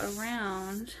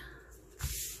around.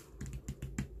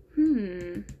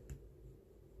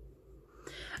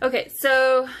 Okay,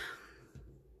 so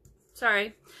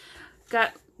sorry,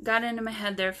 got into my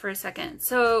head there for a second.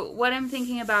 So what I'm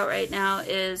thinking about right now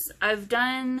is I've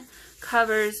done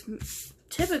covers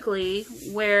typically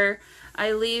where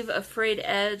I leave a frayed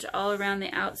edge all around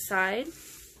the outside,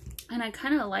 and I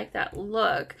kind of like that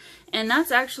look. And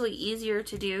that's actually easier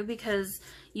to do because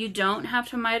you don't have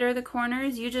to miter the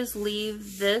corners. You just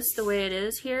leave this the way it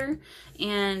is here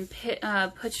and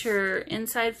put your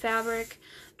inside fabric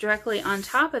directly on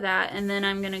top of that, and then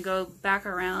I'm going to go back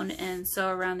around and sew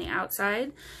around the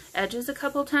outside edges a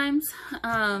couple times.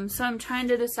 So I'm trying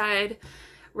to decide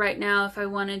right now if I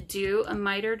want to do a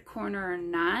mitered corner or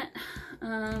not.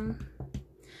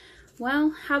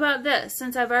 Well, how about this?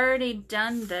 Since I've already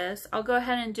done this, I'll go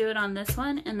ahead and do it on this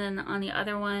one, and then on the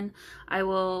other one I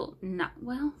will not.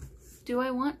 Well, do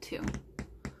I want to?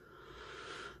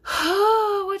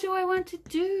 Oh, what do I want to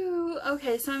do?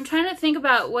 Okay, so I'm trying to think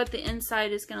about what the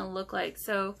inside is going to look like.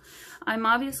 So I'm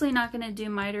obviously not going to do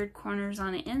mitered corners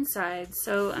on the inside,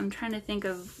 so I'm trying to think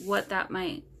of what that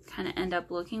might kind of end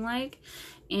up looking like.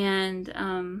 And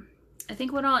I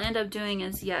think what I'll end up doing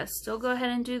is, yes, still go ahead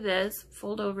and do this,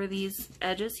 fold over these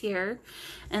edges here,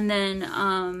 and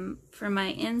then for my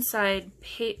inside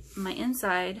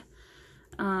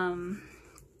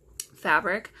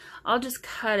fabric, I'll just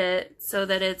cut it so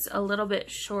that it's a little bit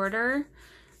shorter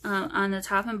on the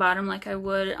top and bottom like I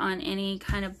would on any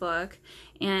kind of book,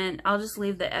 and I'll just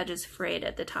leave the edges frayed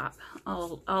at the top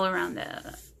all around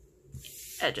the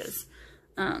edges.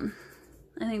 I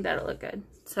think that'll look good.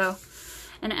 So,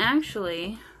 and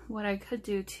actually what I could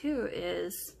do too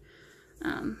is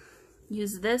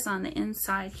use this on the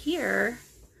inside here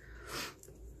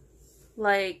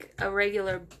like a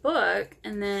regular book,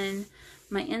 and then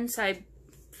my inside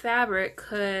fabric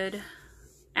could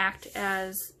act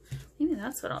as, maybe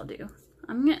that's what I'll do.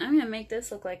 I'm gonna make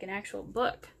this look like an actual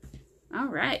book. All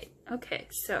right, okay,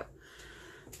 so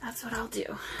that's what I'll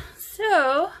do.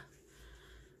 So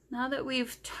now that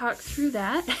we've talked through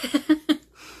that,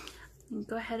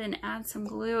 go ahead and add some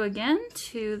glue again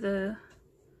to the,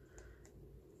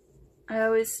 I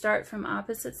always start from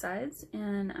opposite sides,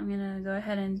 and I'm gonna go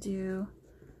ahead and do,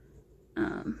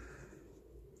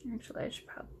 actually I should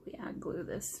probably add glue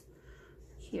this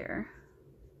here.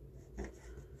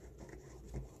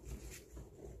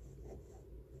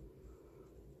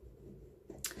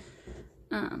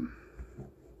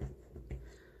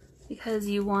 Because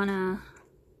you wanna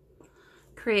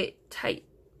create tight,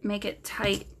 make it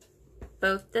tight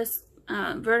both this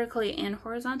vertically and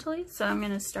horizontally. So I'm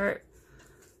gonna start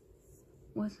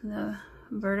with the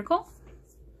vertical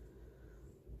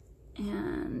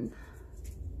and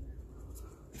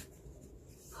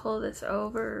pull this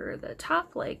over the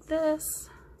top like this,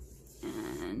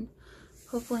 and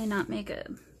hopefully not make a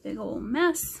big old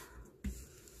mess.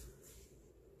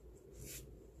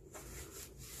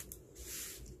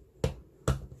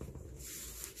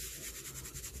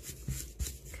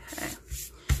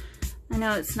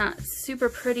 know it's not super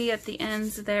pretty at the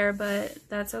ends there, but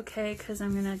that's okay because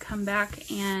I'm going to come back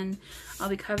and I'll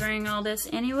be covering all this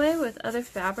anyway with other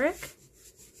fabric.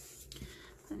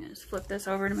 I'm going to just flip this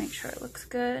over to make sure it looks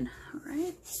good. All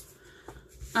right.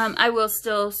 I will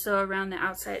still sew around the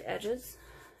outside edges.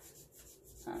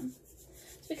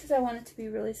 It's because I want it to be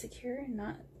really secure and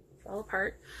not fall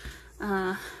apart.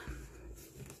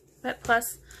 But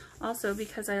plus also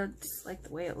because I just like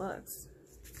the way it looks.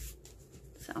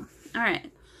 So, all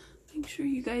right. Make sure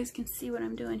you guys can see what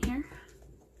I'm doing here.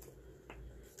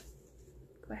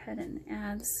 Go ahead and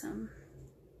add some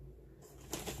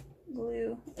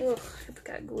glue. Ugh, I've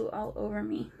got glue all over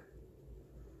me.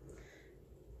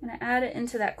 I'm gonna add it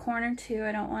into that corner too.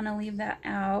 I don't want to leave that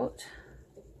out.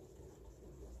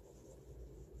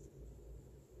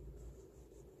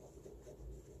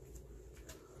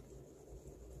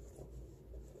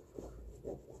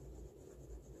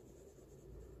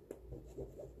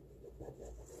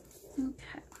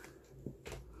 Okay.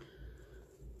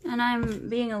 And I'm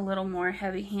being a little more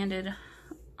heavy-handed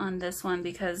on this one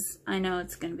because I know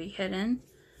it's going to be hidden.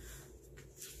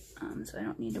 So I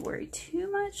don't need to worry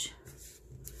too much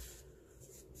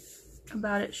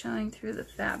about it showing through the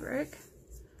fabric.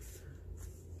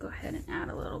 Go ahead and add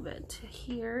a little bit to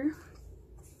here.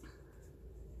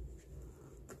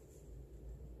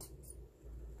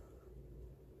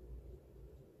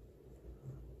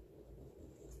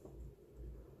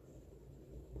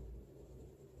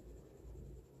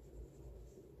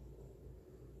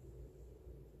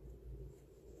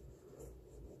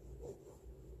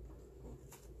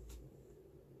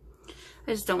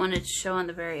 I just don't want it to show on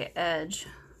the very edge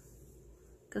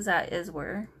because that is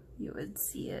where you would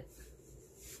see it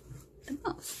the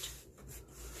most.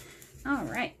 All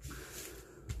right.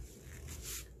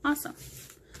 Awesome.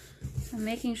 So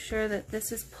making sure that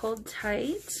this is pulled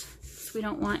tight so we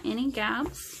don't want any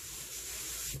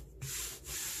gaps.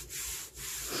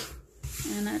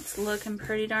 And it's looking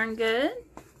pretty darn good.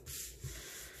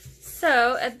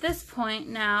 So at this point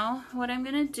now, what I'm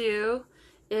going to do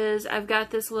is I've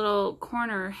got this little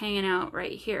corner hanging out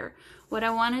right here. What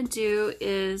I want to do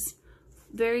is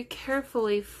very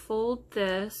carefully fold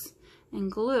this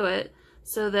and glue it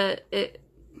so that it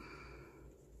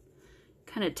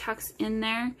kind of tucks in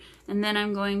there, and then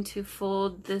I'm going to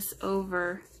fold this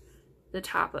over the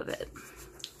top of it.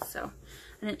 So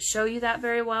I didn't show you that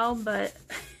very well, but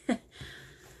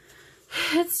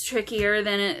it's trickier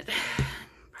than it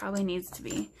probably needs to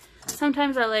be.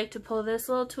 Sometimes I like to pull this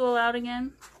little tool out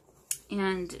again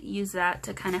and use that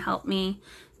to kind of help me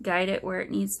guide it where it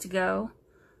needs to go.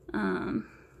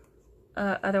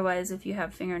 Otherwise, if you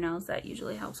have fingernails, that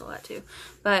usually helps a lot too.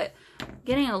 But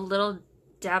getting a little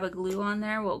dab of glue on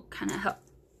there will kind of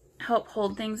help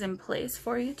hold things in place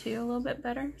for you too a little bit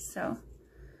better. So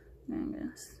I'm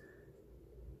going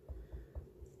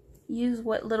to use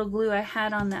what little glue I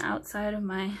had on the outside of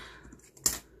my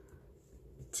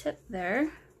tip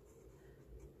there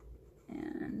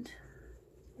and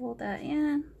fold that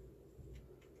in.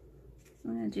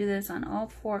 I'm going to do this on all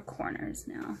 4 corners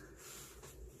now.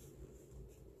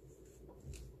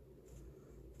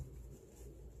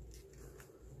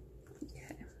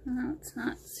 Okay, well, it's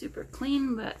not super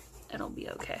clean, but it'll be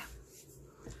okay.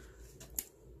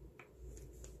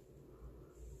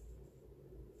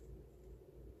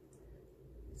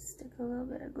 Stick a little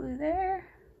bit of glue there,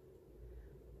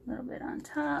 a little bit on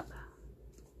top.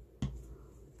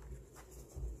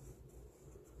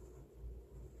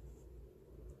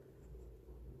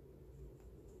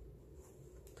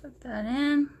 Put that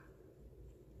in.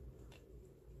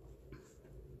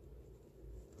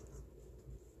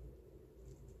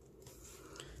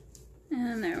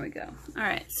 And there we go. All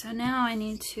right, so now I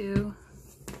need to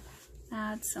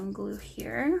add some glue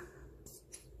here.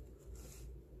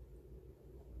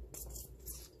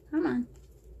 Come on.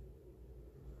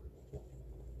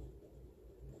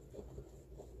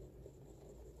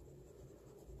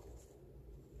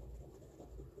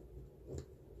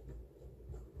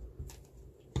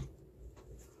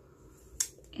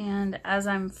 And as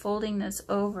I'm folding this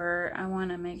over, I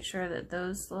want to make sure that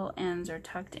those little ends are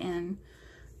tucked in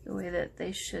the way that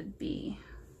they should be.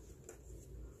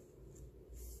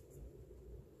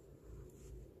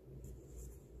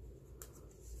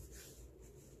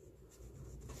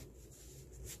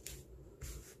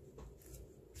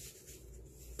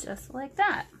 Just like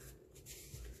that.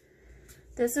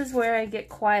 This is where I get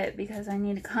quiet because I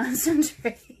need to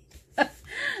concentrate.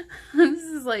 This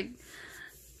is like,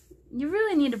 you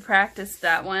really need to practice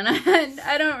that one.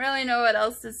 I don't really know what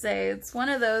else to say. It's one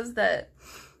of those that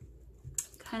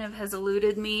kind of has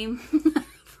eluded me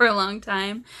for a long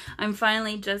time. I'm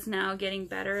finally just now getting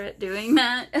better at doing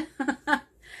that.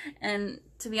 And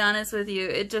to be honest with you,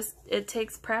 it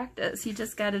takes practice. You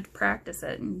just got to practice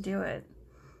it and do it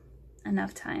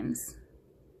enough times.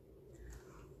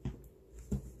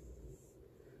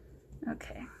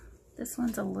 Okay, this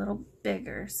one's a little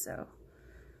bigger, so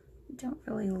I don't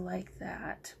really like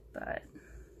that, but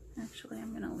actually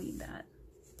I'm gonna leave that.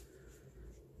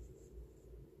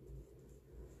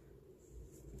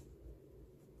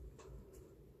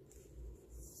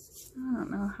 I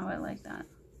don't know how I like that.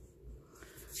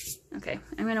 Okay,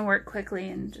 I'm gonna work quickly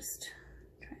and just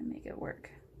try and make it work.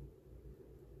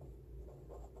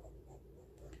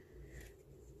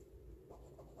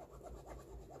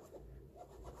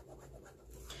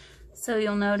 So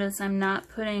you'll notice I'm not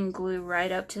putting glue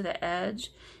right up to the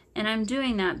edge, and I'm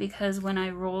doing that because when I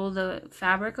roll the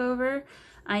fabric over,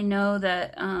 I know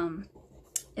that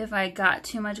if I got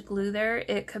too much glue there,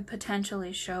 it could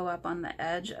potentially show up on the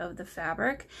edge of the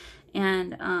fabric.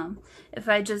 And if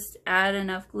I just add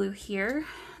enough glue here,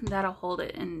 that'll hold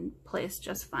it in place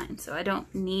just fine. So I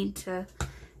don't need to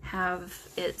have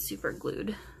it super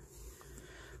glued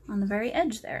on the very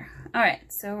edge there. All right,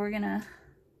 so we're gonna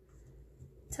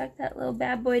tuck that little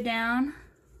bad boy down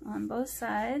on both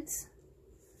sides.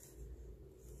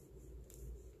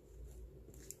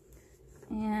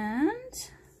 And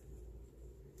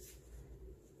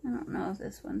I don't know if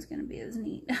this one's gonna be as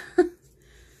neat.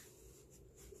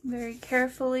 Very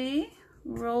carefully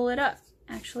roll it up.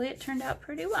 Actually, it turned out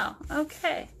pretty well.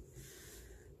 Okay,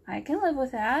 I can live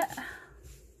with that.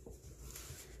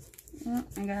 Oh,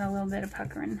 I got a little bit of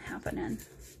puckering happening.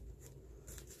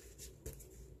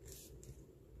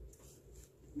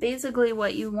 Basically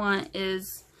what you want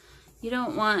is, you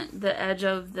don't want the edge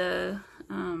of the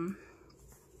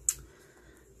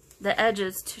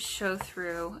edges to show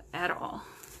through at all.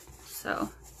 So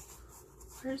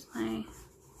where's my,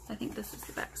 I think this is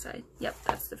the back side. Yep,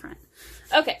 that's the front.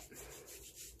 Okay,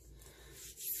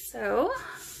 so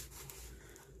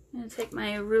I'm gonna take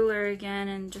my ruler again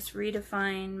and just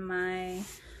redefine my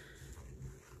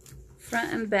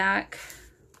front and back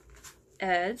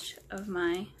edge of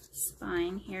my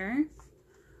spine here,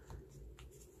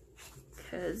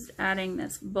 because adding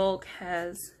this bulk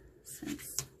has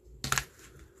since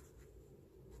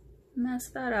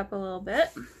messed that up a little bit.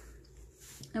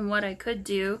 And what I could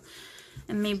do,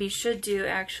 and maybe should do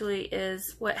actually,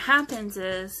 is what happens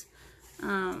is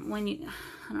when you,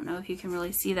 I don't know if you can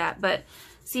really see that, but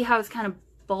see how it's kind of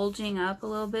bulging up a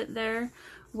little bit there?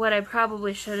 What I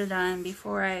probably should have done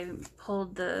before I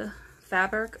pulled the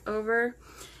fabric over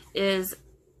is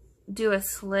do a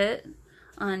slit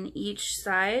on each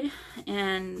side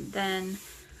and then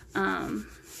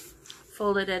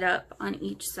folded it up on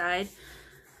each side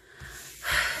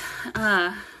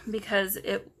because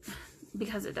it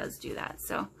does do that.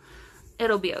 So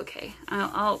it'll be okay.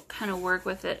 I'll kind of work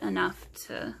with it enough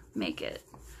to make it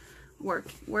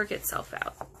work itself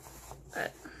out.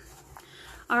 But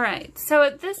all right, so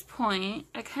at this point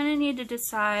I kind of need to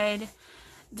decide,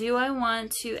 do I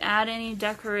want to add any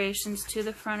decorations to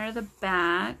the front or the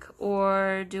back,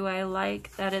 or do I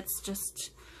like that it's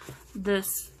just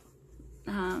this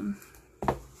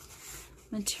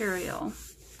material?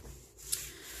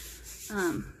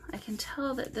 I can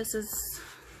tell that this is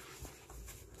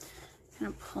kind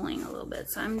of pulling a little bit,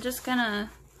 so I'm just gonna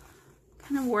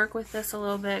kind of work with this a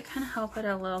little bit, kind of help it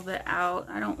a little bit out.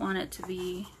 I don't want it to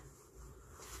be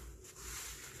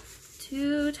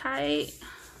too tight.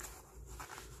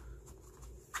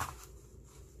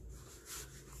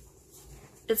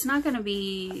 It's not going to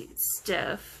be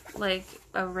stiff like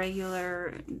a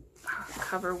regular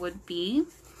cover would be,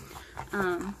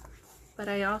 but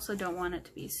I also don't want it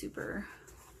to be super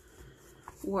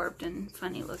warped and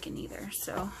funny looking either.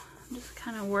 So I'm just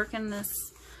kind of working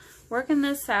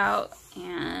this out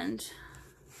and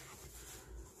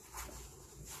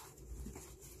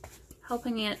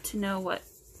helping it to know what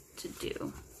to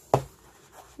do.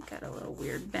 Got a little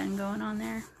weird bend going on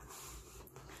there.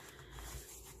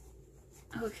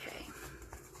 Okay,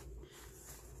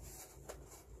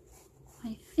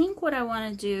 I think what I want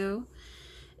to do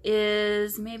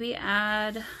is maybe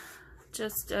add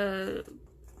just a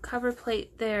cover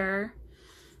plate there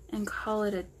and call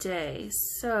it a day.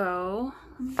 So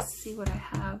let me see what I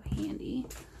have handy.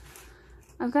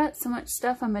 I've got so much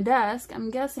stuff on my desk,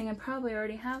 I'm guessing I probably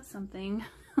already have something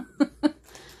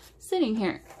sitting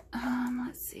here.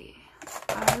 Let's see,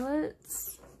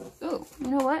 eyelets. Oh, you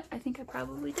know what? I think I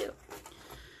probably do.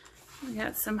 We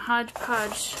got some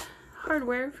hodgepodge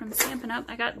hardware from Stampin' Up.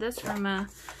 I got this from a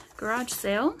garage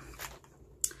sale.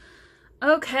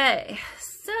 Okay,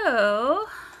 so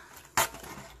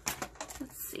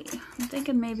let's see. see. I'm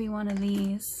thinking maybe one of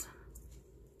these.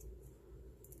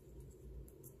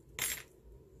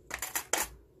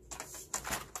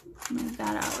 Move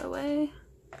that out of the way.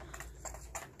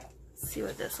 Let's see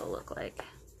what this will look like.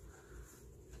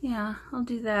 Yeah, I'll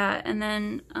do that. And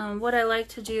then what I like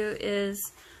to do is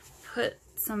put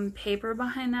some paper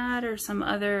behind that or some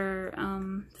other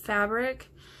fabric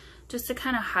just to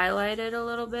kind of highlight it a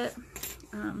little bit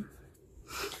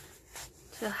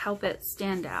to help it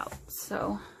stand out.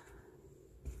 So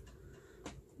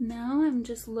now I'm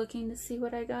just looking to see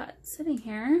what I got sitting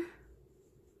here.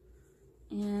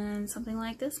 And something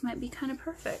like this might be kind of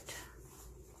perfect.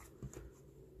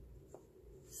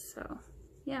 So,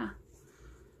 yeah,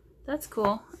 that's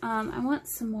cool. I want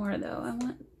some more though. I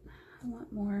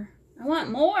want more. I want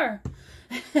more.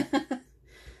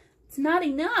 It's not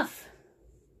enough.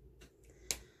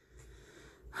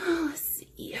 Oh, let's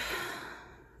see.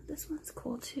 This one's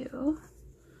cool too.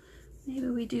 Maybe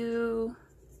we do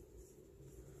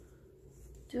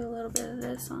a little bit of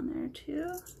this on there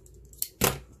too.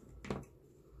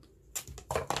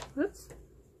 Whoops.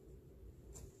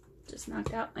 Just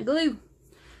knocked out my glue.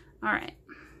 Alright.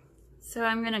 So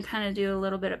I'm going to kind of do a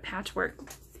little bit of patchwork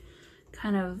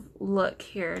kind of look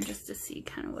here just to see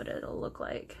kind of what it'll look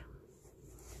like.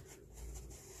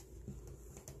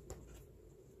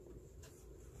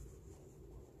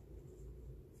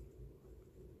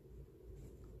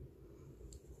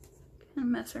 Kind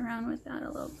of mess around with that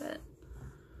a little bit.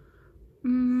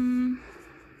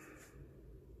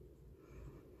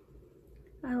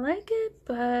 I like it,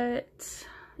 but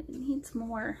it needs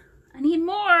more. I need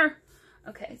more!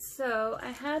 Okay, so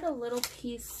I had a little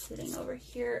piece sitting over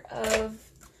here of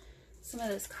some of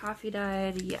this coffee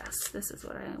dyed. Yes, this is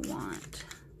what I want.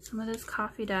 Some of this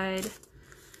coffee dyed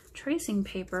tracing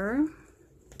paper.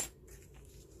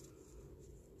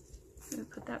 I'm gonna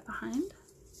put that behind.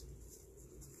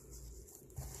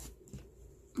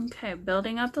 Okay,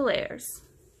 building up the layers.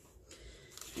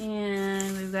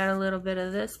 And we've got a little bit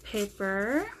of this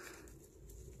paper.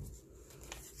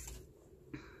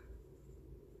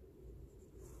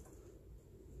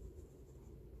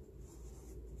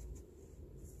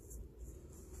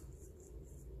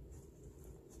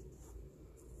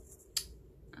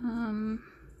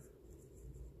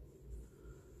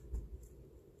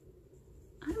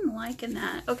 I'm liking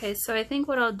that. Okay, so I think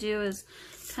what I'll do is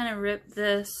kind of rip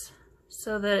this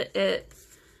so that it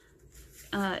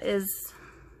is...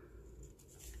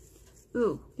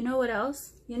 Ooh, you know what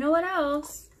else? You know what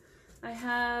else? I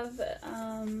have,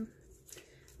 I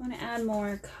want to add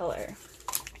more color.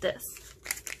 This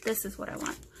is what I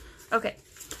want. Okay,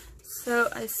 so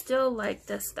I still like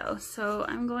this though. So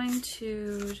I'm going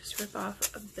to just rip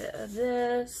off a bit of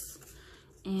this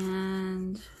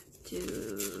and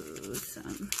do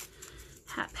some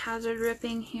haphazard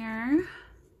ripping here.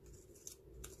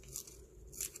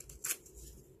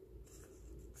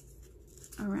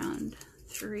 Around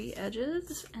 3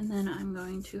 edges, and then I'm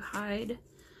going to hide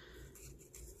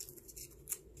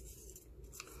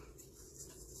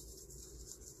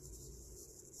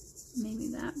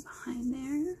maybe that behind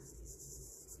there.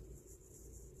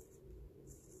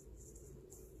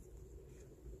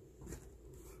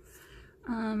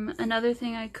 Another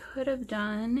thing I could have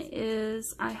done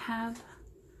is I have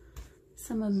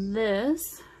some of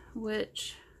this,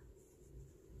 which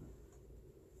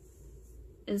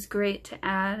is great to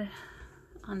add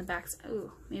on the back side.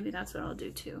 Ooh, maybe that's what I'll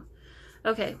do too.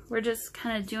 Okay, we're just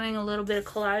kind of doing a little bit of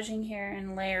collaging here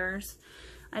in layers.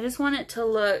 I just want it to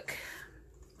look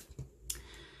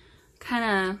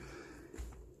kind of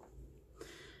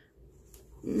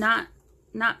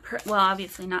well,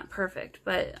 obviously not perfect,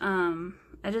 but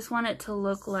I just want it to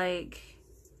look like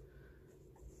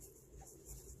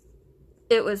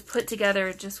it was put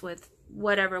together just with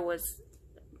whatever was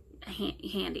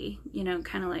handy, you know,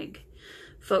 kind of like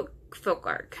folk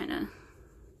art kind of.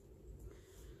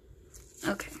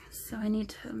 Okay, so I need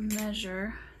to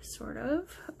measure sort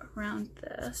of around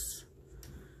this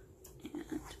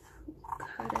and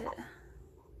cut it.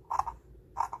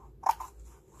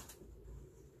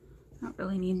 I don't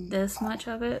really need this much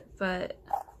of it, but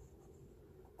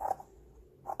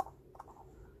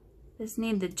just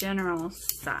need the general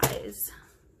size.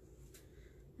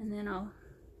 And then I'll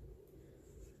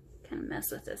kind of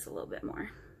mess with this a little bit more.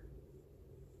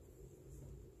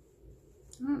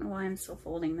 I don't know why I'm still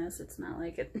folding this. It's not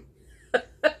like it.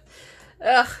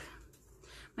 Ugh.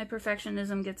 My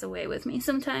perfectionism gets away with me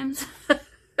sometimes.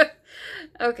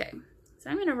 Okay, so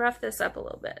I'm going to rough this up a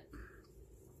little bit.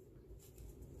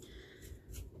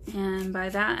 And by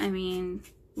that, I mean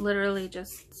literally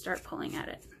just start pulling at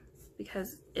it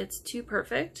because it's too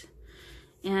perfect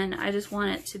and I just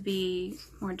want it to be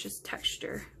more just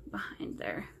texture behind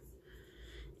there.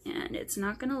 And it's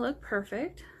not going to look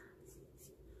perfect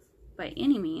by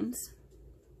any means,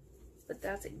 but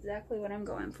that's exactly what I'm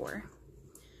going for.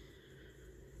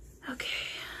 Okay,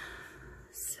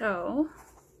 so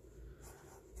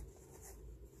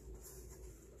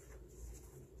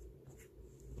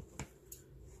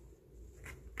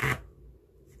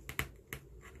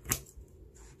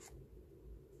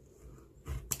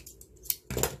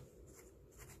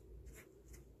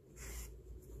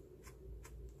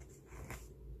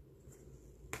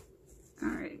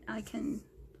alright, I can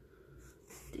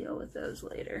deal with those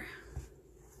later.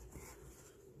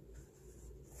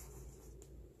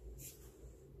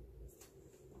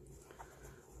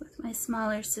 My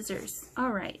smaller scissors.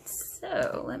 All right,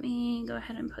 so let me go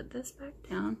ahead and put this back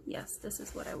down. Yes, this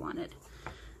is what I wanted.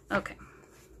 Okay.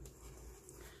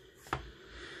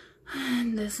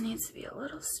 And this needs to be a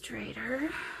little straighter.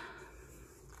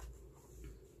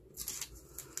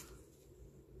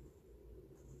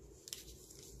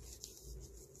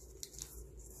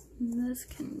 And this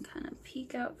can kind of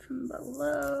peek out from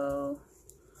below.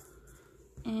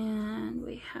 And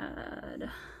we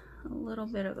had a little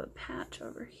bit of a patch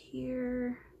over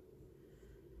here.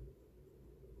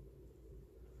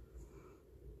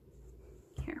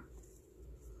 Here.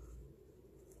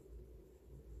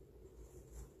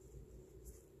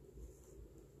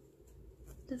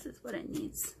 This is what it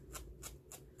needs.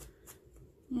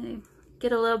 You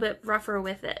get a little bit rougher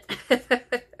with it.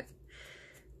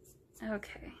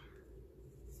 Okay.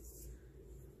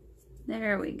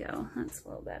 There we go. That's a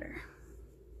little better.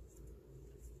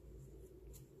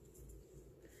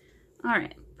 All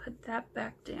right, put that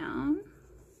back down.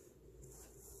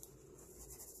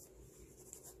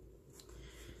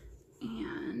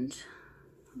 And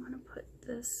I'm gonna put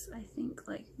this, I think,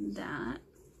 like that.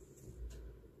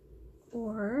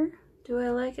 Or do I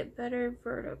like it better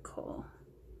vertical?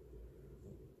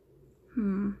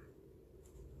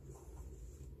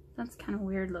 That's kind of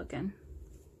weird looking.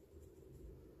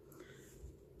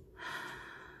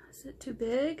 Is it too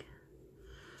big?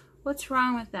 What's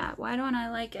wrong with that? Why don't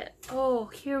I like it? Oh,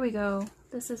 here we go.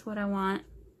 This is what I want.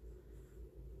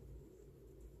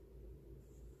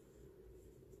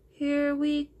 Here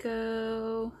we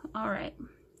go. All right.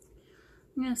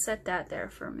 I'm going to set that there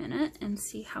for a minute and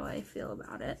see how I feel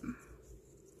about it.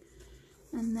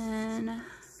 And then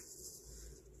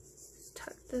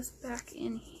tuck this back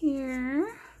in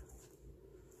here.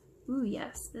 Ooh,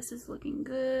 yes, this is looking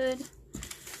good.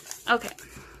 Okay,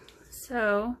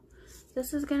 so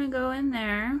this is gonna go in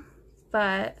there,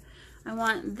 but I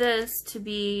want this to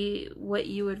be what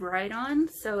you would write on.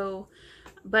 So,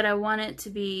 but I want it to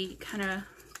be kind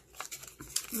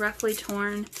of roughly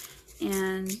torn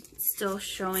and still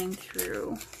showing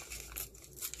through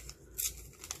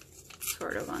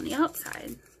sort of on the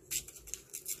outside.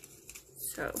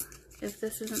 So if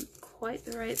this isn't quite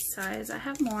the right size, I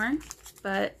have more,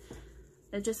 but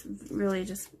I just really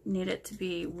just need it to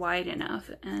be wide enough,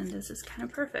 and this is kind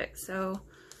of perfect. So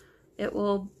it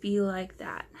will be like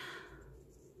that.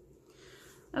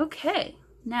 Okay,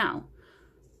 now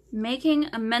making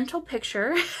a mental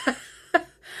picture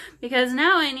because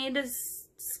now I need to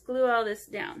glue all this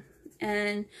down,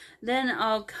 and then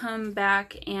I'll come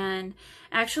back and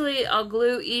actually I'll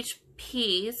glue each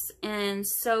piece and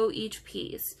sew each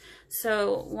piece.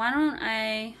 So why don't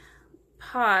I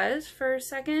pause for a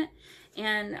second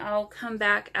and I'll come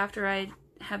back after I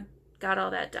have got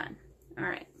all that done. All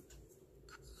right.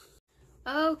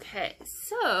 Okay,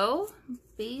 so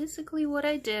basically what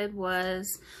I did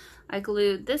was I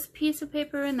glued this piece of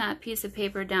paper and that piece of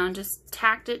paper down, just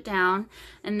tacked it down,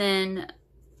 and then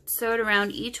sewed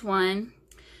around each one.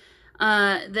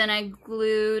 Then I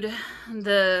glued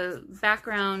the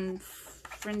background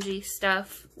fringy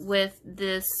stuff with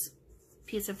this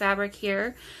piece of fabric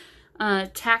here.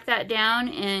 Tacked that down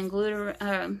and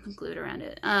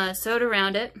sewed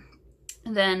around it.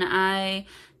 And then I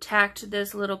tacked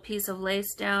this little piece of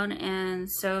lace down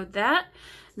and sewed that.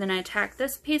 Then I tacked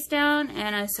this piece down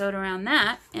and I sewed around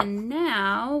that. And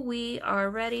now we are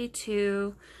ready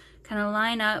to kind of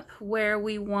line up where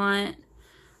we want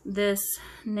this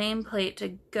nameplate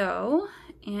to go.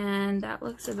 And that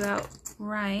looks about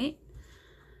right,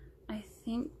 I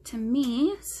think, to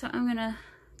me. So I'm gonna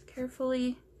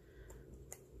carefully,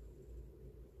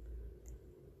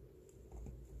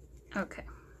 okay,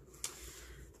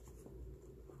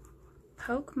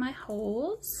 poke my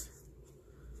holes,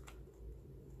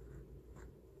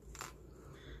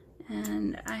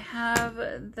 and I have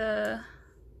the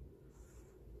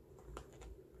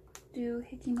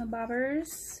doohickey-mabobbers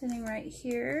sitting right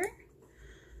here.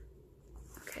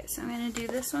 Okay, so I'm gonna do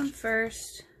this one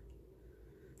first.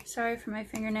 Sorry for my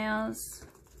fingernails.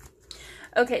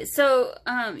 Okay, so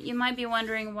you might be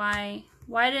wondering why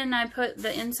didn't I put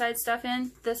the inside stuff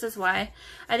in? This is why.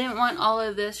 I didn't want all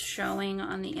of this showing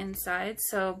on the inside,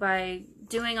 so by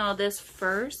doing all this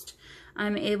first,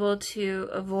 I'm able to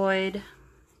avoid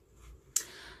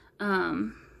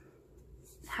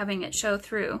having it show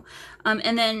through.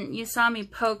 And then you saw me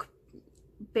poke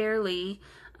barely,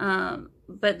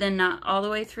 but then not all the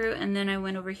way through, and then I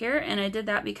went over here, and I did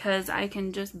that because I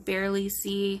can just barely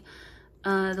see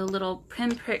the little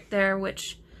pinprick there,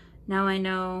 which now I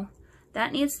know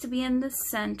that needs to be in the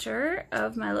center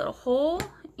of my little hole,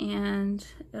 and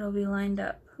it'll be lined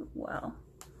up well.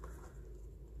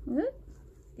 Whoop,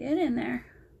 get in there.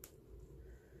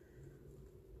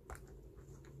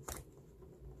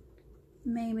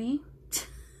 Maybe.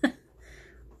 I'm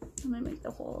gonna make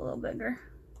the hole a little bigger.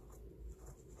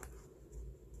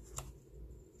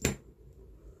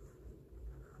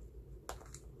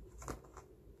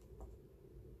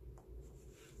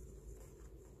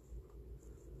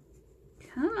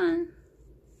 Come on.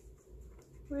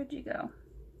 Where'd you go?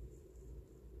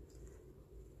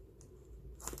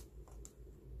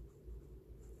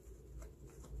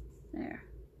 There.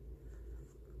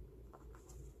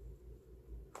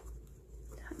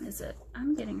 What time is it?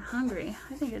 I'm getting hungry.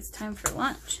 I think it's time for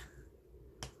lunch.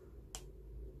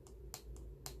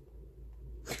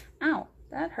 Ow,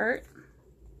 that hurt.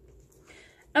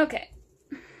 Okay.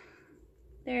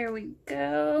 There we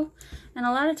go. And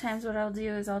a lot of times what I'll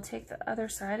do is I'll take the other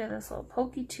side of this little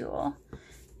pokey tool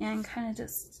and kind of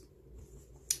just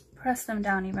press them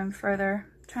down even further.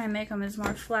 Try and make them as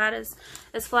flat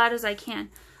as I can.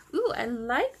 Ooh, I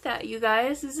like that, you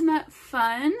guys. Isn't that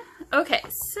fun? Okay,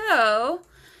 so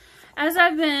as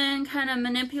I've been kind of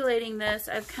manipulating this,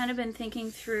 I've kind of been thinking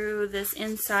through this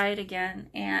inside again,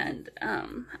 and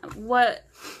what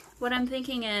I'm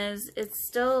thinking is it's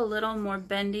still a little more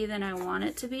bendy than I want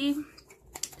it to be.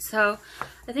 So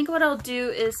I think what I'll do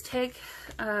is take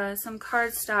some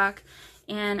cardstock,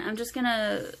 and I'm just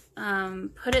gonna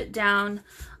put it down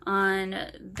on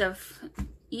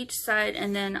each side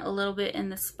and then a little bit in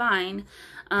the spine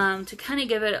to kind of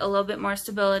give it a little bit more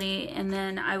stability, and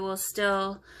then I will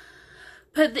still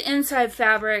put the inside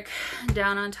fabric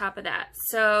down on top of that.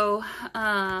 So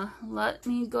let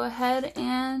me go ahead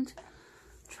and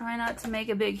try not to make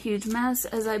a big huge mess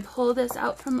as I pull this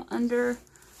out from under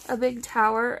a big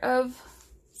tower of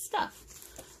stuff.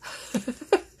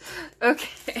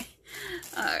 Okay.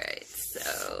 Alright,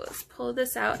 so let's pull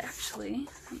this out. Actually,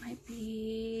 that might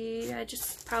be, I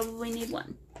just probably need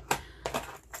one.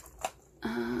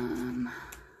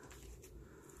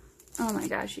 Oh my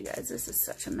gosh, you guys, this is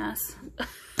such a mess.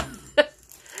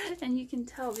 And you can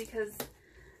tell because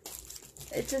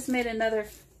it just made another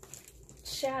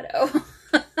shadow.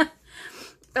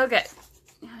 Okay,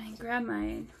 I'm gonna grab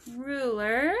my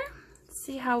ruler.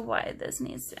 See how wide this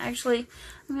needs to. Actually,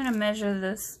 I'm gonna measure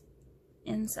this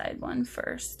inside one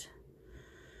first.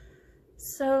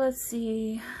 So let's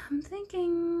see. I'm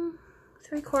thinking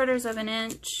 3/4 of an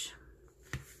inch.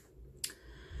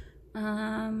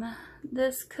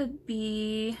 This could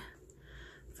be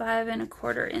 5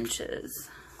 1/4 inches.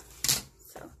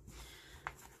 So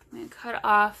I'm gonna cut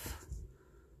off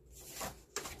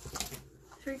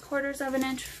 3/4 of an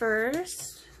inch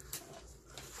first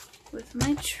with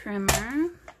my trimmer.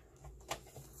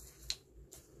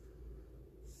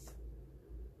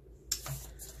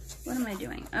 What am I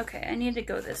doing? Okay, I need to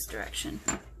go this direction.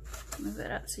 Move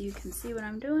it up so you can see what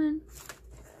I'm doing.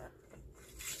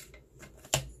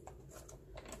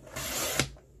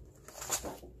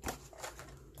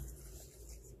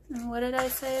 And what did I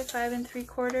say? 5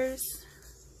 3/4?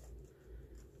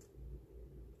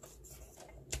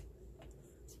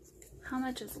 How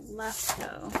much is left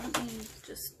though? Let me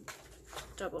just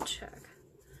double check.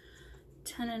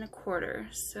 10 1/4,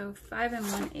 so 5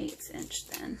 1/8 inch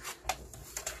then.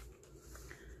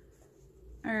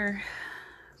 Or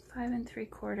 5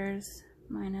 3/4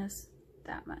 minus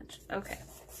that much. Okay.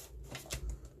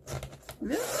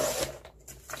 Oops.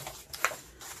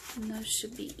 And those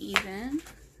should be even.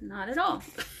 Not at all.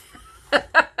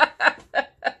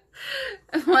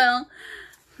 Well,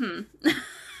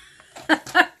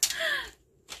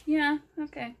 yeah,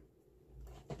 okay.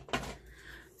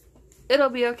 It'll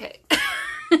be okay.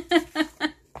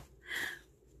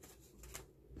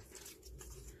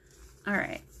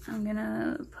 Alright, I'm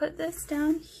gonna put this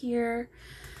down here.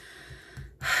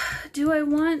 Do I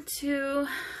want to?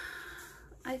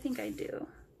 I think I do.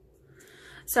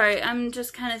 Sorry, I'm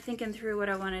just kind of thinking through what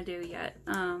I want to do yet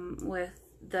with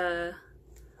the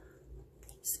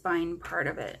spine part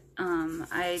of it.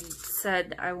 I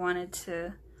said I wanted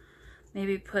to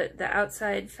maybe put the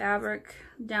outside fabric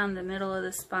down the middle of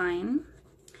the spine,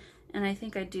 and I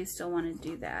think I do still want to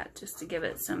do that just to give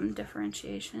it some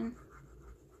differentiation.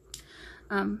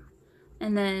 And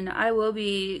then I will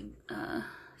be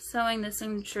sewing the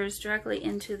signatures directly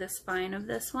into the spine of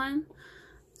this one,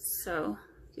 so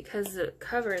because the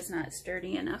cover is not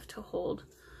sturdy enough to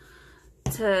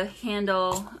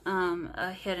handle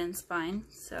a hidden spine,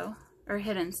 so, or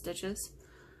hidden stitches.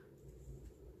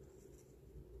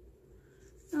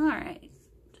 Alright,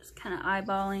 just kind of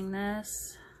eyeballing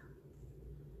this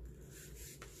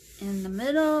in the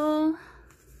middle.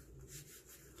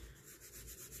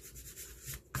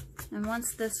 And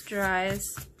once this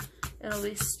dries, it'll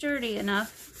be sturdy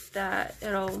enough that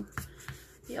it'll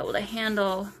be able to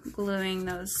handle gluing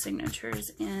those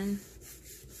signatures in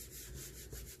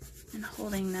and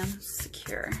holding them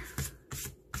secure.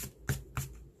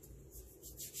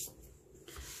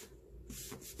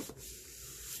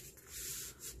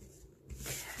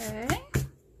 Okay,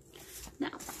 now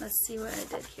let's see what I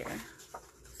did here.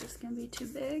 Is this gonna be too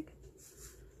big?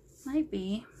 Might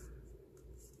be.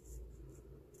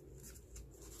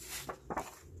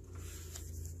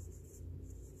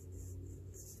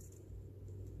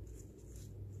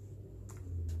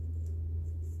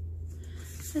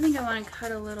 I think I want to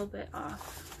cut a little bit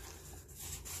off.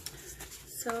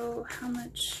 So how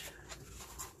much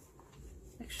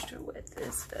extra width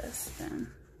is this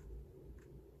then?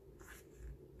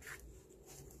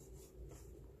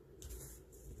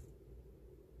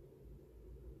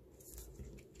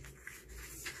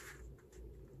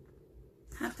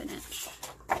 Half an inch.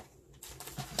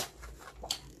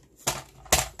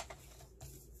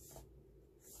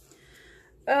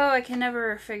 Oh, I can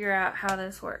never figure out how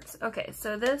this works. Okay,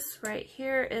 so this right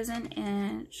here is an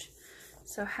inch,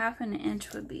 so half an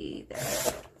inch would be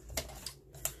there.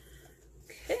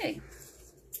 Okay.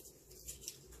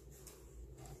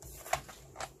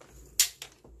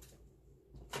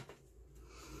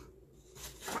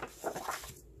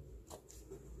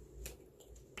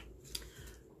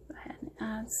 Go ahead and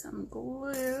add some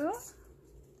glue.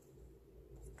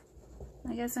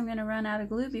 I guess I'm gonna run out of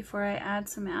glue before I add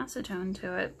some acetone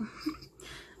to it.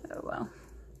 Oh well.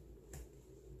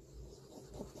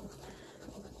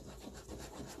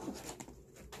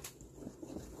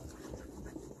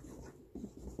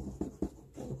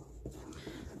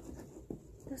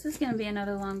 This is gonna be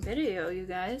another long video, you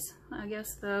guys. I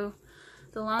guess though,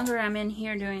 the longer I'm in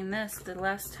here doing this, the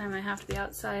less time I have to be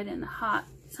outside in the hot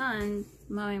sun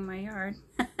mowing my yard.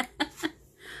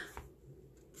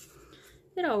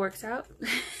 It all works out.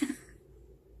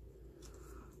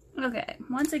 Okay,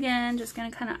 once again, just gonna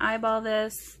kind of eyeball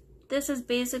this. This is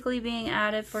basically being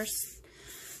added for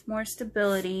more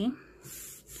stability.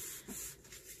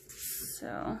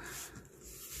 So,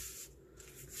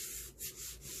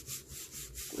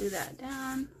 glue that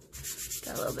down.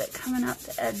 Got a little bit coming out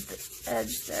the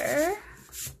edge there.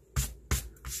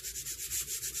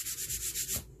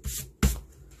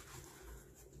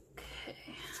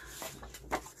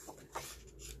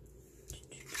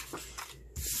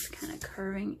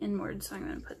 Curving inward, so I'm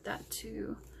going to put that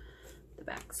to the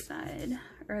back side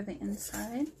or the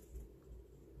inside.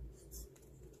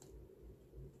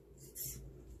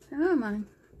 Come on.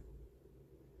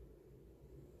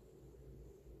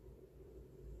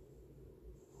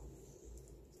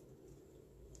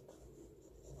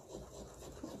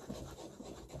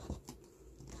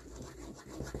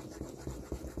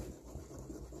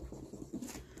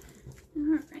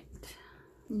 All right.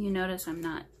 You notice I'm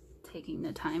not taking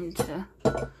the time to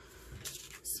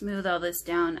smooth all this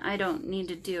down. I don't need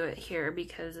to do it here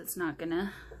because it's not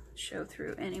gonna show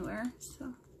through anywhere,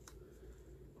 so.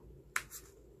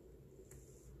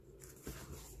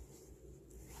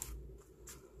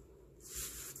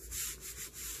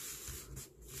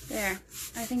 There,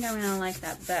 I think I'm gonna like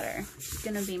that better. It's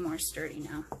gonna be more sturdy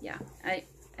now. Yeah, I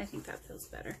think that feels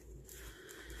better.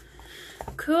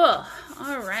 Cool,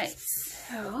 all right,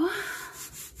 so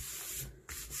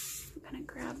I'm gonna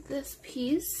grab this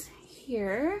piece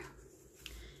here,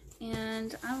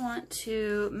 and I want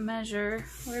to measure,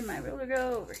 where'd my ruler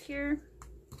go? Over here.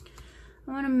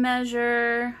 I want to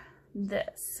measure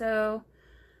this. So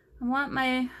I want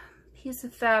my piece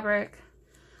of fabric,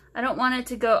 I don't want it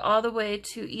to go all the way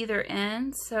to either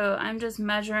end, so I'm just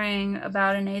measuring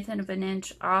about 1/8 of an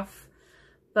inch off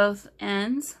both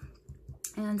ends,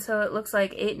 and so it looks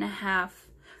like 8.5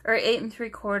 or 8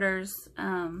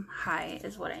 3/4 high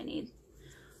is what I need.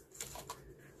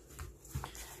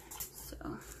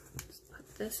 So let's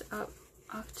put this up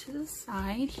off to the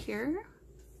side here,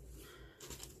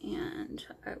 and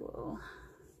I will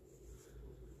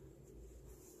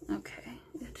Okay,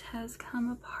 it has come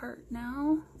apart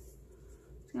now.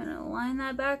 I'm gonna line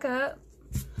that back up.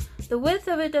 The width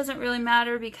of it doesn't really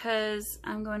matter because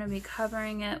I'm going to be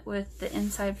covering it with the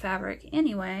inside fabric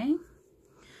anyway.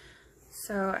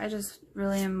 So I just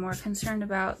really am more concerned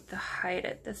about the height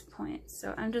at this point.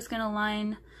 So I'm just gonna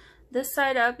line this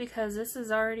side up because this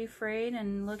is already frayed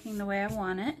and looking the way I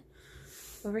want it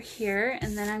over here.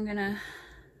 And then I'm gonna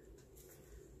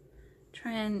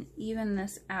try and even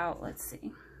this out. Let's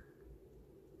see.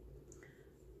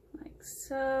 Like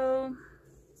so.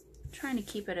 Trying to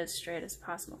keep it as straight as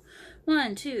possible.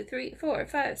 1, 2, 3, 4,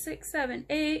 5, 6, 7,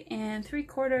 8, and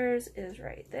 3/4 is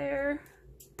right there.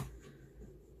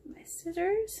 My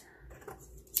scissors.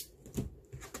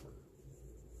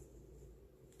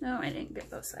 No, I didn't get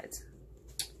both sides.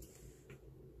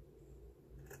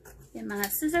 Get my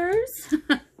scissors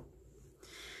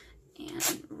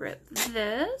and rip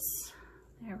this.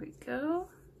 There we go.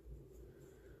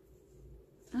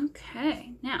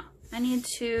 Okay, now I need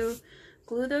to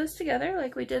glue those together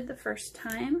like we did the first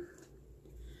time.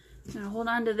 I'm gonna hold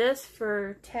on to this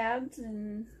for tabs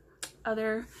and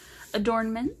other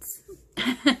adornments.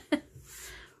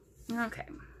 Okay.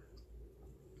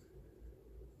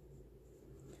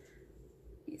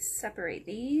 You separate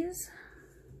these.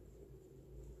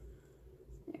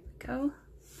 There we go.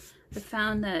 I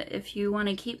found that if you want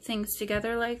to keep things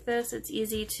together like this, it's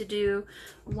easy to do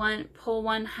pull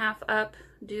one half up,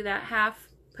 do that half,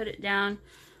 put it down,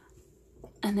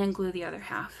 and then glue the other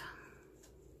half.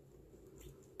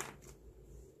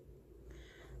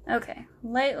 Okay,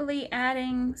 lightly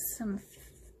adding some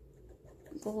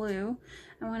glue.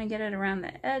 I want to get it around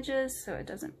the edges so it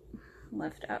doesn't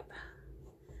lift up.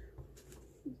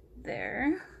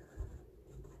 There.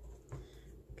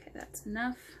 Okay, that's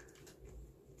enough.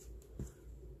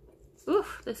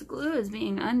 Oof, this glue is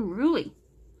being unruly.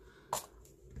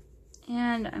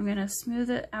 And I'm going to smooth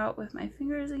it out with my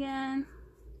fingers again.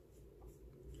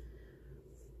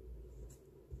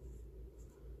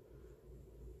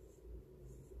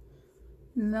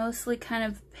 Mostly kind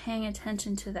of paying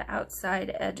attention to the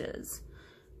outside edges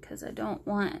because I don't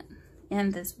want,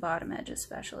 and this bottom edge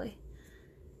especially,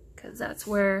 because that's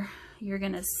where you're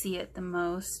going to see it the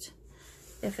most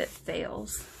if it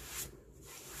fails.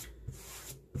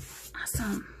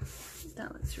 Awesome.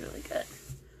 That looks really good.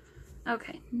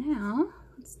 Okay, now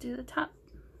let's do the top.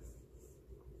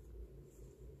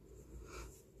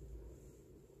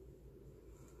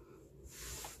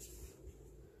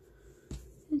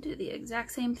 And do the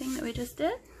exact same thing that we just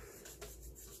did.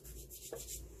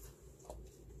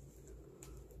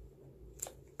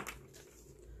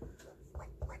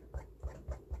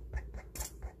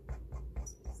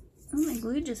 Oh, my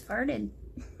glue just farted.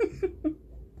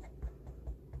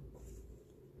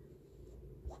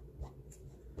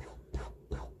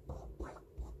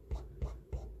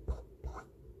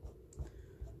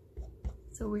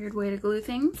 It's a weird way to glue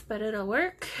things, but it'll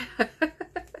work.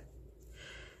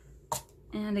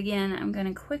 And again, I'm going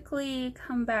to quickly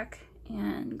come back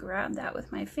and grab that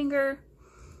with my finger.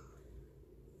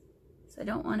 So I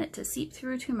don't want it to seep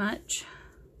through too much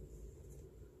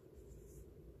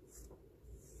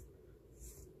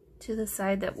to the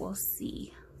side that we'll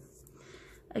see.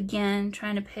 Again,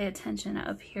 trying to pay attention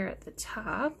up here at the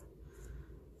top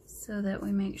so that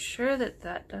we make sure that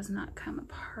that does not come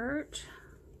apart.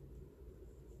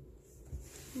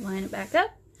 Line it back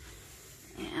up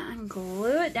and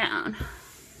glue it down.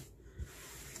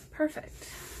 Perfect.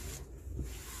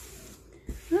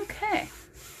 Okay.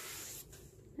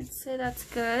 Let's say that's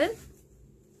good.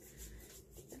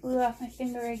 Glue off my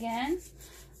finger again.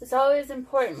 It's always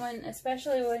important when,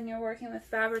 especially when you're working with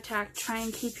Fabri-Tac, try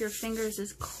and keep your fingers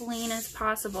as clean as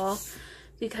possible,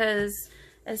 because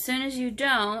as soon as you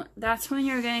don't, that's when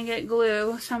you're going to get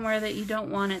glue somewhere that you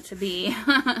don't want it to be.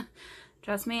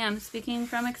 Trust me, I'm speaking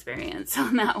from experience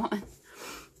on that one.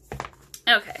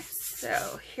 Okay,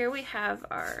 so here we have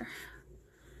our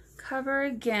cover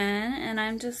again, and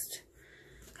I'm just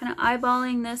kind of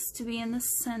eyeballing this to be in the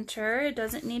center. It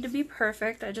doesn't need to be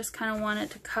perfect. I just kind of want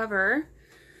it to cover,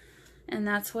 and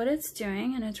that's what it's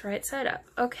doing, and it's right side up.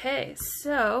 Okay,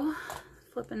 so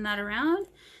flipping that around,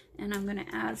 and I'm going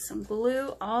to add some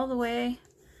glue all the way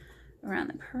around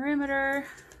the perimeter.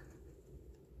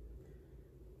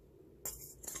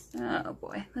 Oh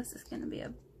boy, this is going to be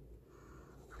a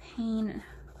pain.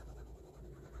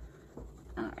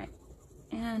 Alright,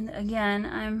 and again,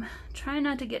 I'm trying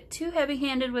not to get too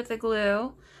heavy-handed with the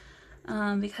glue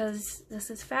because this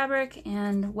is fabric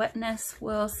and wetness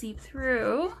will seep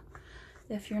through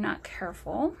if you're not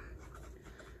careful.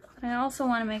 But I also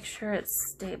want to make sure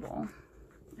it's stable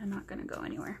and not going to go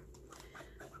anywhere.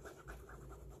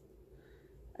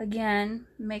 again,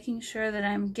 making sure that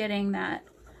I'm getting that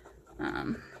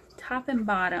top and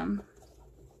bottom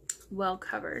well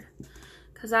covered,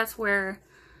 because that's where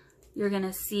you're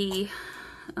gonna see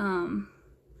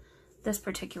this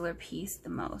particular piece the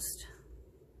most.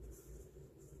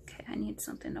 Okay, I need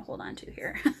something to hold on to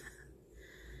here. I'm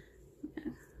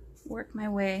gonna work my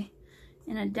way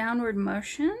in a downward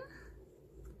motion.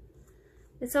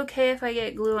 It's okay if I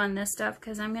get glue on this stuff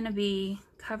because I'm gonna be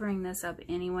covering this up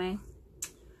anyway.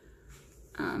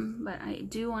 But I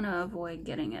do want to avoid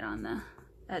getting it on the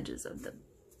edges of the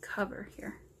cover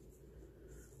here.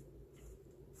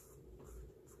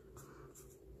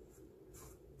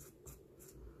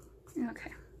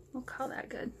 Okay, we'll call that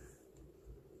good.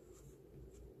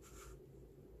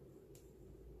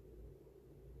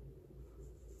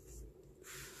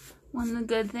 One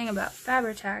good thing about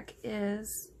Fabri-Tac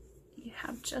is you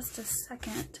have just a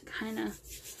second to kind of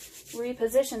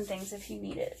reposition things if you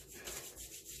need it.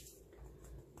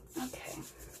 Okay,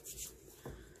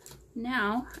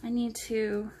 now I need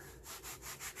to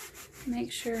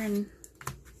make sure and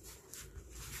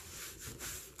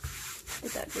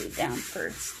get that glued down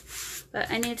first,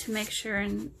 but I need to make sure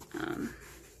and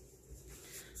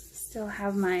still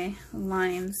have my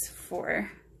lines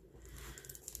for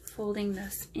folding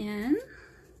this in.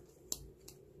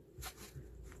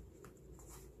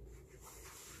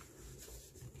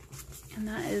 And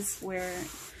that is where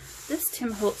this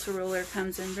Tim Holtz ruler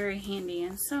comes in very handy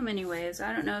in so many ways.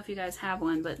 I don't know if you guys have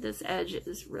one, but this edge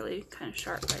is really kind of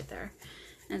sharp right there.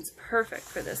 And it's perfect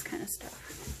for this kind of stuff.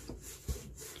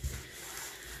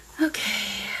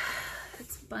 Okay,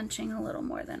 it's bunching a little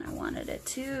more than I wanted it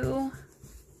to.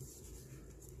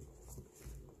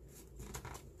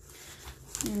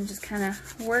 And just kind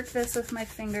of work this with my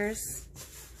fingers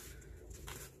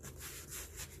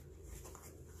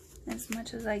as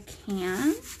much as I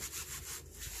can.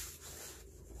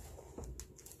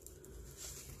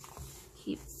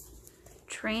 Keep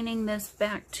training this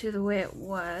back to the way it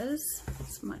was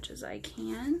as much as I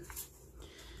can.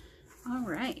 All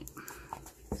right,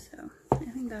 so I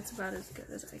think that's about as good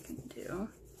as I can do.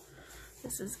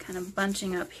 This is kind of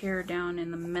bunching up here down in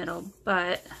the middle,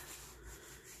 but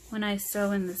when I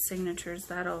sew in the signatures,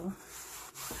 that'll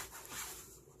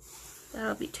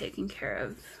be taken care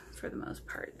of for the most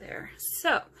part there.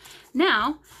 So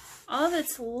now all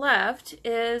that's left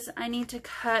is I need to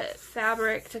cut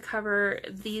fabric to cover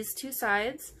these two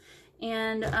sides,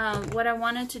 and what I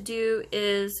wanted to do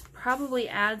is probably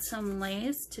add some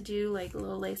lace to do like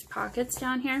little lace pockets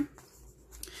down here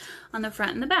on the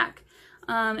front and the back.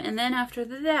 And then after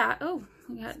that, oh,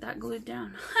 we got that glued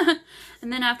down.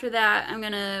 And then after that, I'm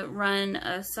gonna run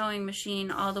a sewing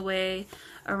machine all the way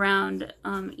around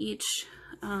each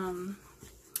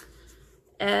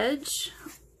edge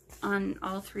on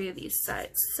all three of these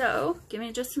sides. So give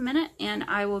me just a minute and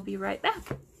I will be right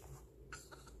back.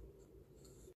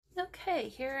 Okay,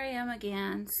 here I am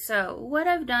again. So what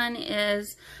I've done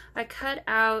is I cut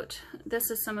out,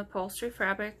 this is some upholstery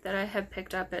fabric that I had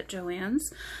picked up at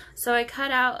Joann's. So I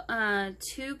cut out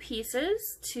 2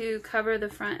 pieces to cover the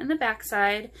front and the back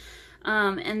side,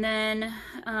 and then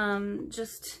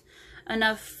just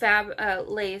enough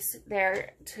lace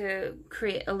there to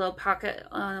create a little pocket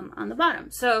on the bottom.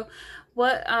 So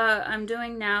what I'm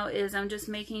doing now is I'm just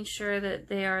making sure that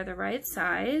they are the right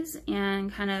size,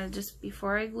 and kind of just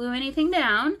before I glue anything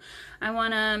down, I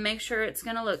want to make sure it's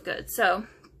going to look good. So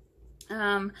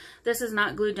this is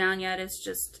not glued down yet, it's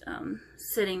just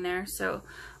sitting there. So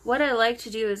what I like to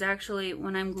do is actually,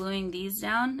 when I'm gluing these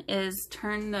down, is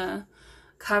turn the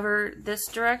cover this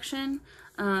direction,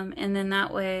 and then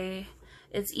that way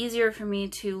it's easier for me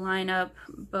to line up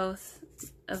both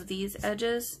of these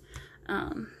edges.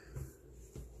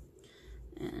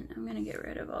 And I'm gonna get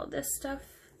rid of all this stuff,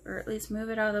 or at least move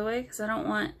it out of the way, because I don't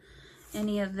want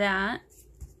any of that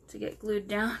to get glued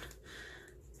down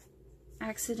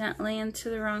accidentally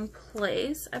into the wrong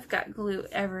place. I've got glue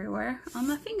everywhere on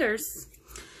my fingers.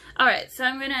 Alright, so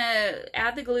I'm gonna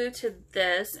add the glue to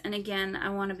this, and again, I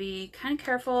want to be kind of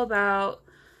careful about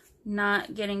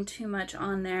not getting too much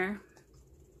on there.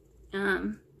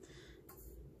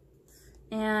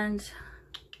 And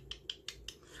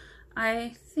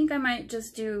I think I might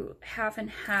just do half and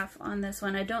half on this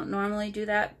one. I don't normally do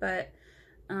that, but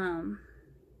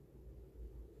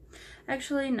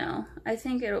actually no, I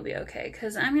think it'll be okay,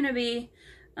 because I'm going to be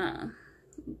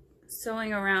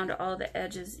sewing around all the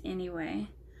edges anyway.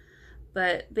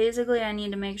 But basically I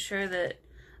need to make sure that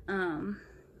I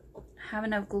have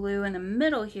enough glue in the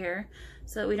middle here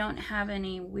so that we don't have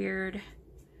any weird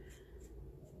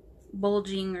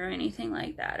bulging or anything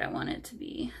like that. I want it to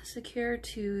be secure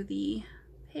to the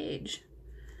page.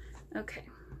 Okay,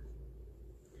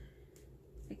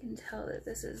 I can tell that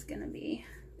this is going to be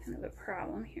kind of a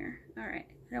problem here. All right,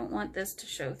 I don't want this to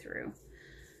show through.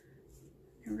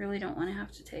 I really don't want to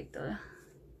have to take the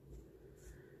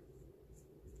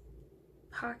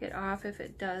pocket off if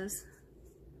it does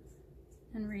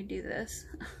and redo this.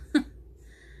 All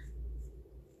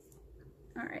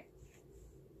right,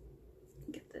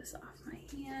 get this off my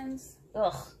hands.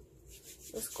 Ugh,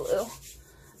 this glue.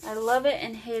 I love it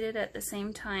and hate it at the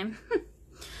same time.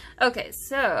 Okay,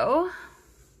 so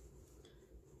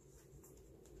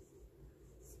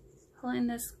pulling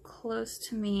this close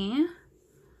to me.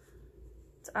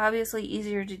 It's obviously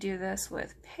easier to do this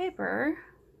with paper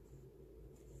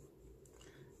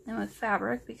than with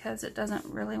fabric because it doesn't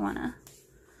really want to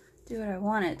do what I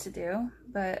want it to do,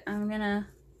 but I'm gonna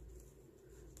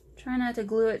try not to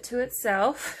glue it to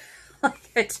itself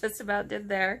like I just about did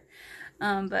there,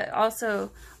 but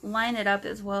also line it up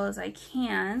as well as I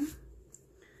can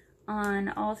on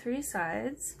all three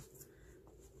sides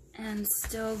and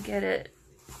still get it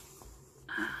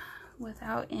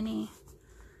without any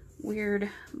weird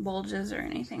bulges or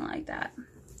anything like that.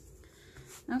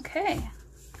 Okay,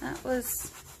 that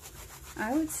was,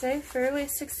 I would say, fairly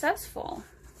successful.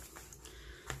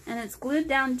 And it's glued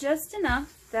down just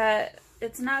enough that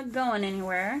it's not going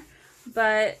anywhere,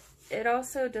 but it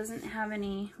also doesn't have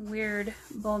any weird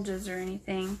bulges or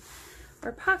anything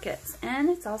or pockets, and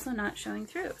it's also not showing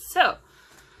through. So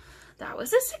that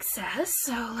was a success.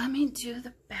 So let me do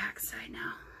the back side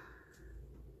now.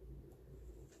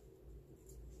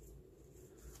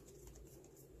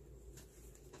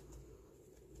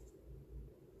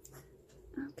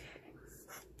 Okay,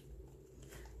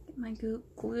 get my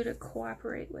glue to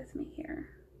cooperate with me here.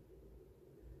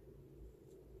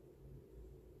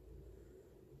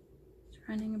 Just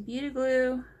running a bead of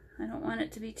glue. I don't want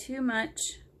it to be too much,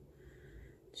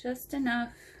 just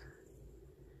enough,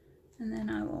 and then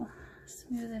I will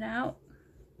smooth it out.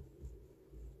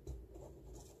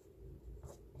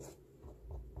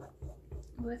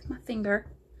 With my finger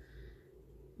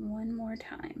one more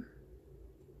time.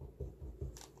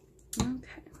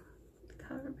 Okay, put the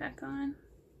cover back on.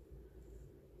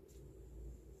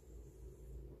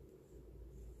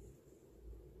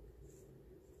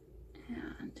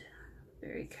 And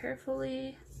very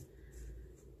carefully,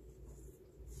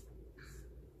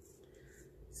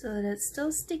 so that it's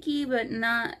still sticky but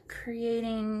not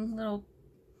creating little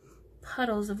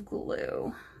puddles of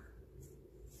glue,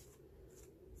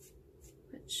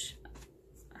 which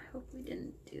I hope we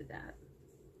didn't do that.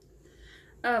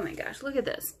 Oh my gosh, look at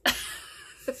this.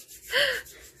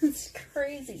 It's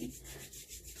crazy.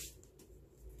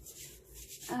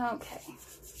 Okay.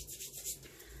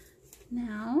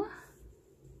 Now,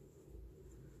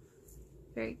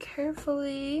 very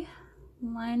carefully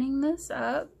lining this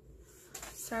up.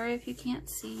 Sorry if you can't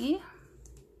see.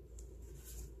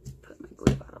 Put my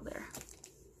glue bottle there.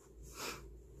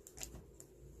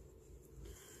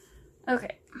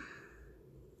 Okay.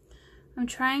 I'm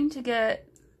trying to get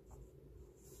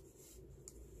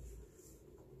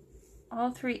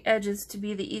all three edges to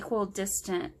be the equal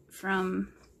distance from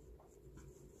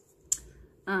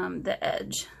the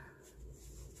edge,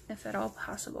 if at all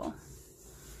possible.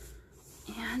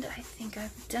 And I think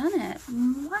I've done it.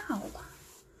 Wow.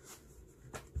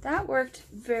 That worked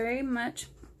very much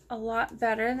a lot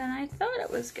better than I thought it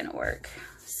was gonna work.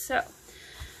 So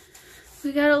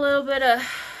we got a little bit of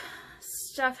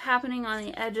stuff happening on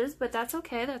the edges, but that's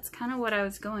okay. That's kind of what I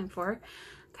was going for.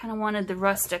 Kind of wanted the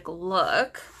rustic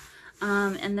look.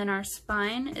 And then our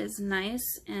spine is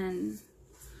nice and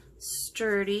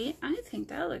sturdy. I think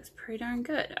that looks pretty darn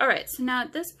good. All right, so now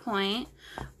at this point,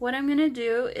 what I'm gonna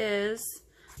do is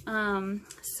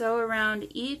sew around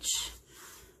each,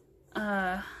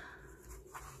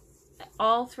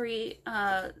 all three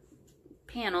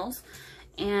panels,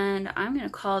 and I'm gonna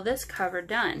call this cover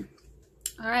done.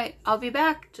 All right, I'll be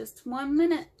back just 1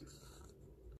 minute.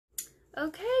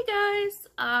 Okay guys,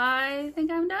 I think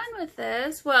I'm done with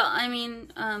this. Well, I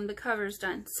mean, the cover's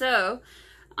done. So,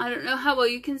 I don't know how well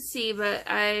you can see, but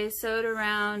I sewed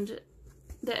around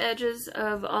the edges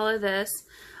of all of this.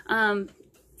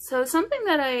 So something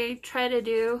that I try to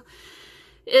do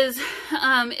is,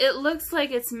 it looks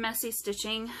like it's messy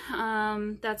stitching.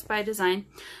 That's by design.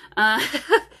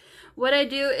 What I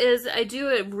do is I do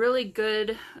a really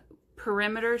good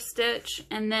perimeter stitch,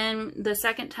 and then the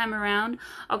second time around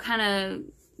I'll kind of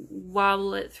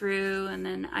wobble it through, and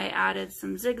then I added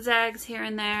some zigzags here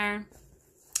and there.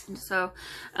 And so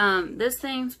this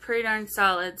thing's pretty darn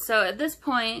solid. So at this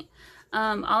point,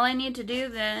 all I need to do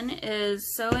then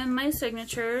is sew in my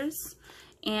signatures,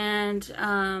 and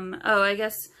oh, I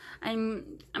guess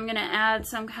I'm gonna add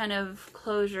some kind of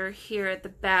closure here at the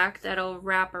back that'll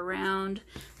wrap around,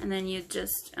 and then you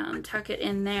just tuck it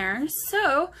in there.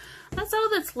 So that's all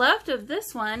that's left of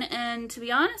this one, and to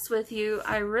be honest with you,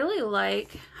 I really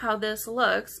like how this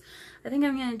looks. I think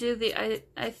I'm gonna do the,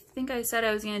 I think I said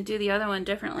I was gonna do the other one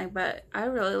differently, but I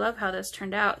really love how this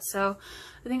turned out. So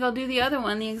I think I'll do the other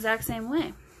one the exact same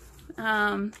way.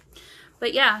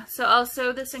 But yeah, so I'll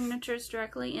sew the signatures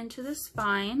directly into the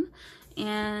spine,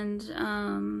 and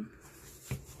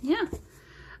yeah,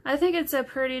 I think it's a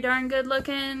pretty darn good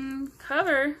looking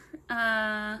cover.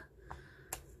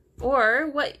 Or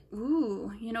what,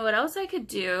 ooh, you know what else I could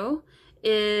do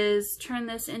is turn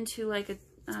this into like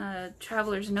a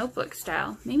traveler's notebook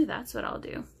style. Maybe that's what I'll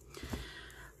do.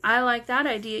 I like that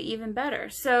idea even better.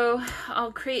 So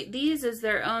I'll create these as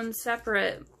their own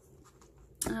separate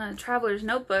traveler's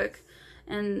notebook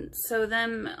and sew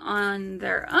them on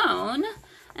their own,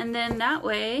 and then that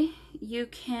way you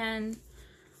can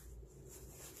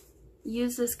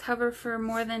use this cover for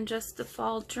more than just the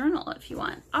fall journal if you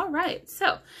want. Alright,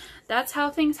 so that's how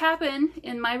things happen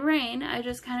in my brain. I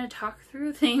just kind of talk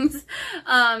through things.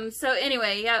 So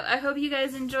anyway, yeah, I hope you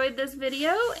guys enjoyed this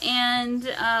video, and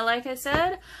like I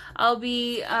said, I'll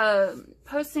be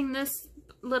posting this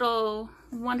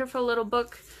wonderful little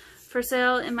book for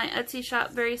sale in my Etsy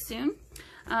shop very soon.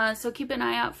 So keep an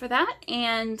eye out for that,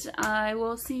 and I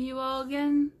will see you all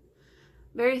again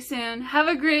very soon. Have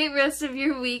a great rest of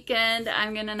your weekend.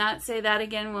 I'm gonna not say that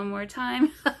again one more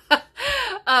time.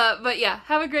 But yeah,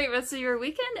 have a great rest of your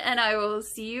weekend, and I will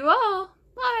see you all.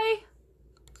 Bye!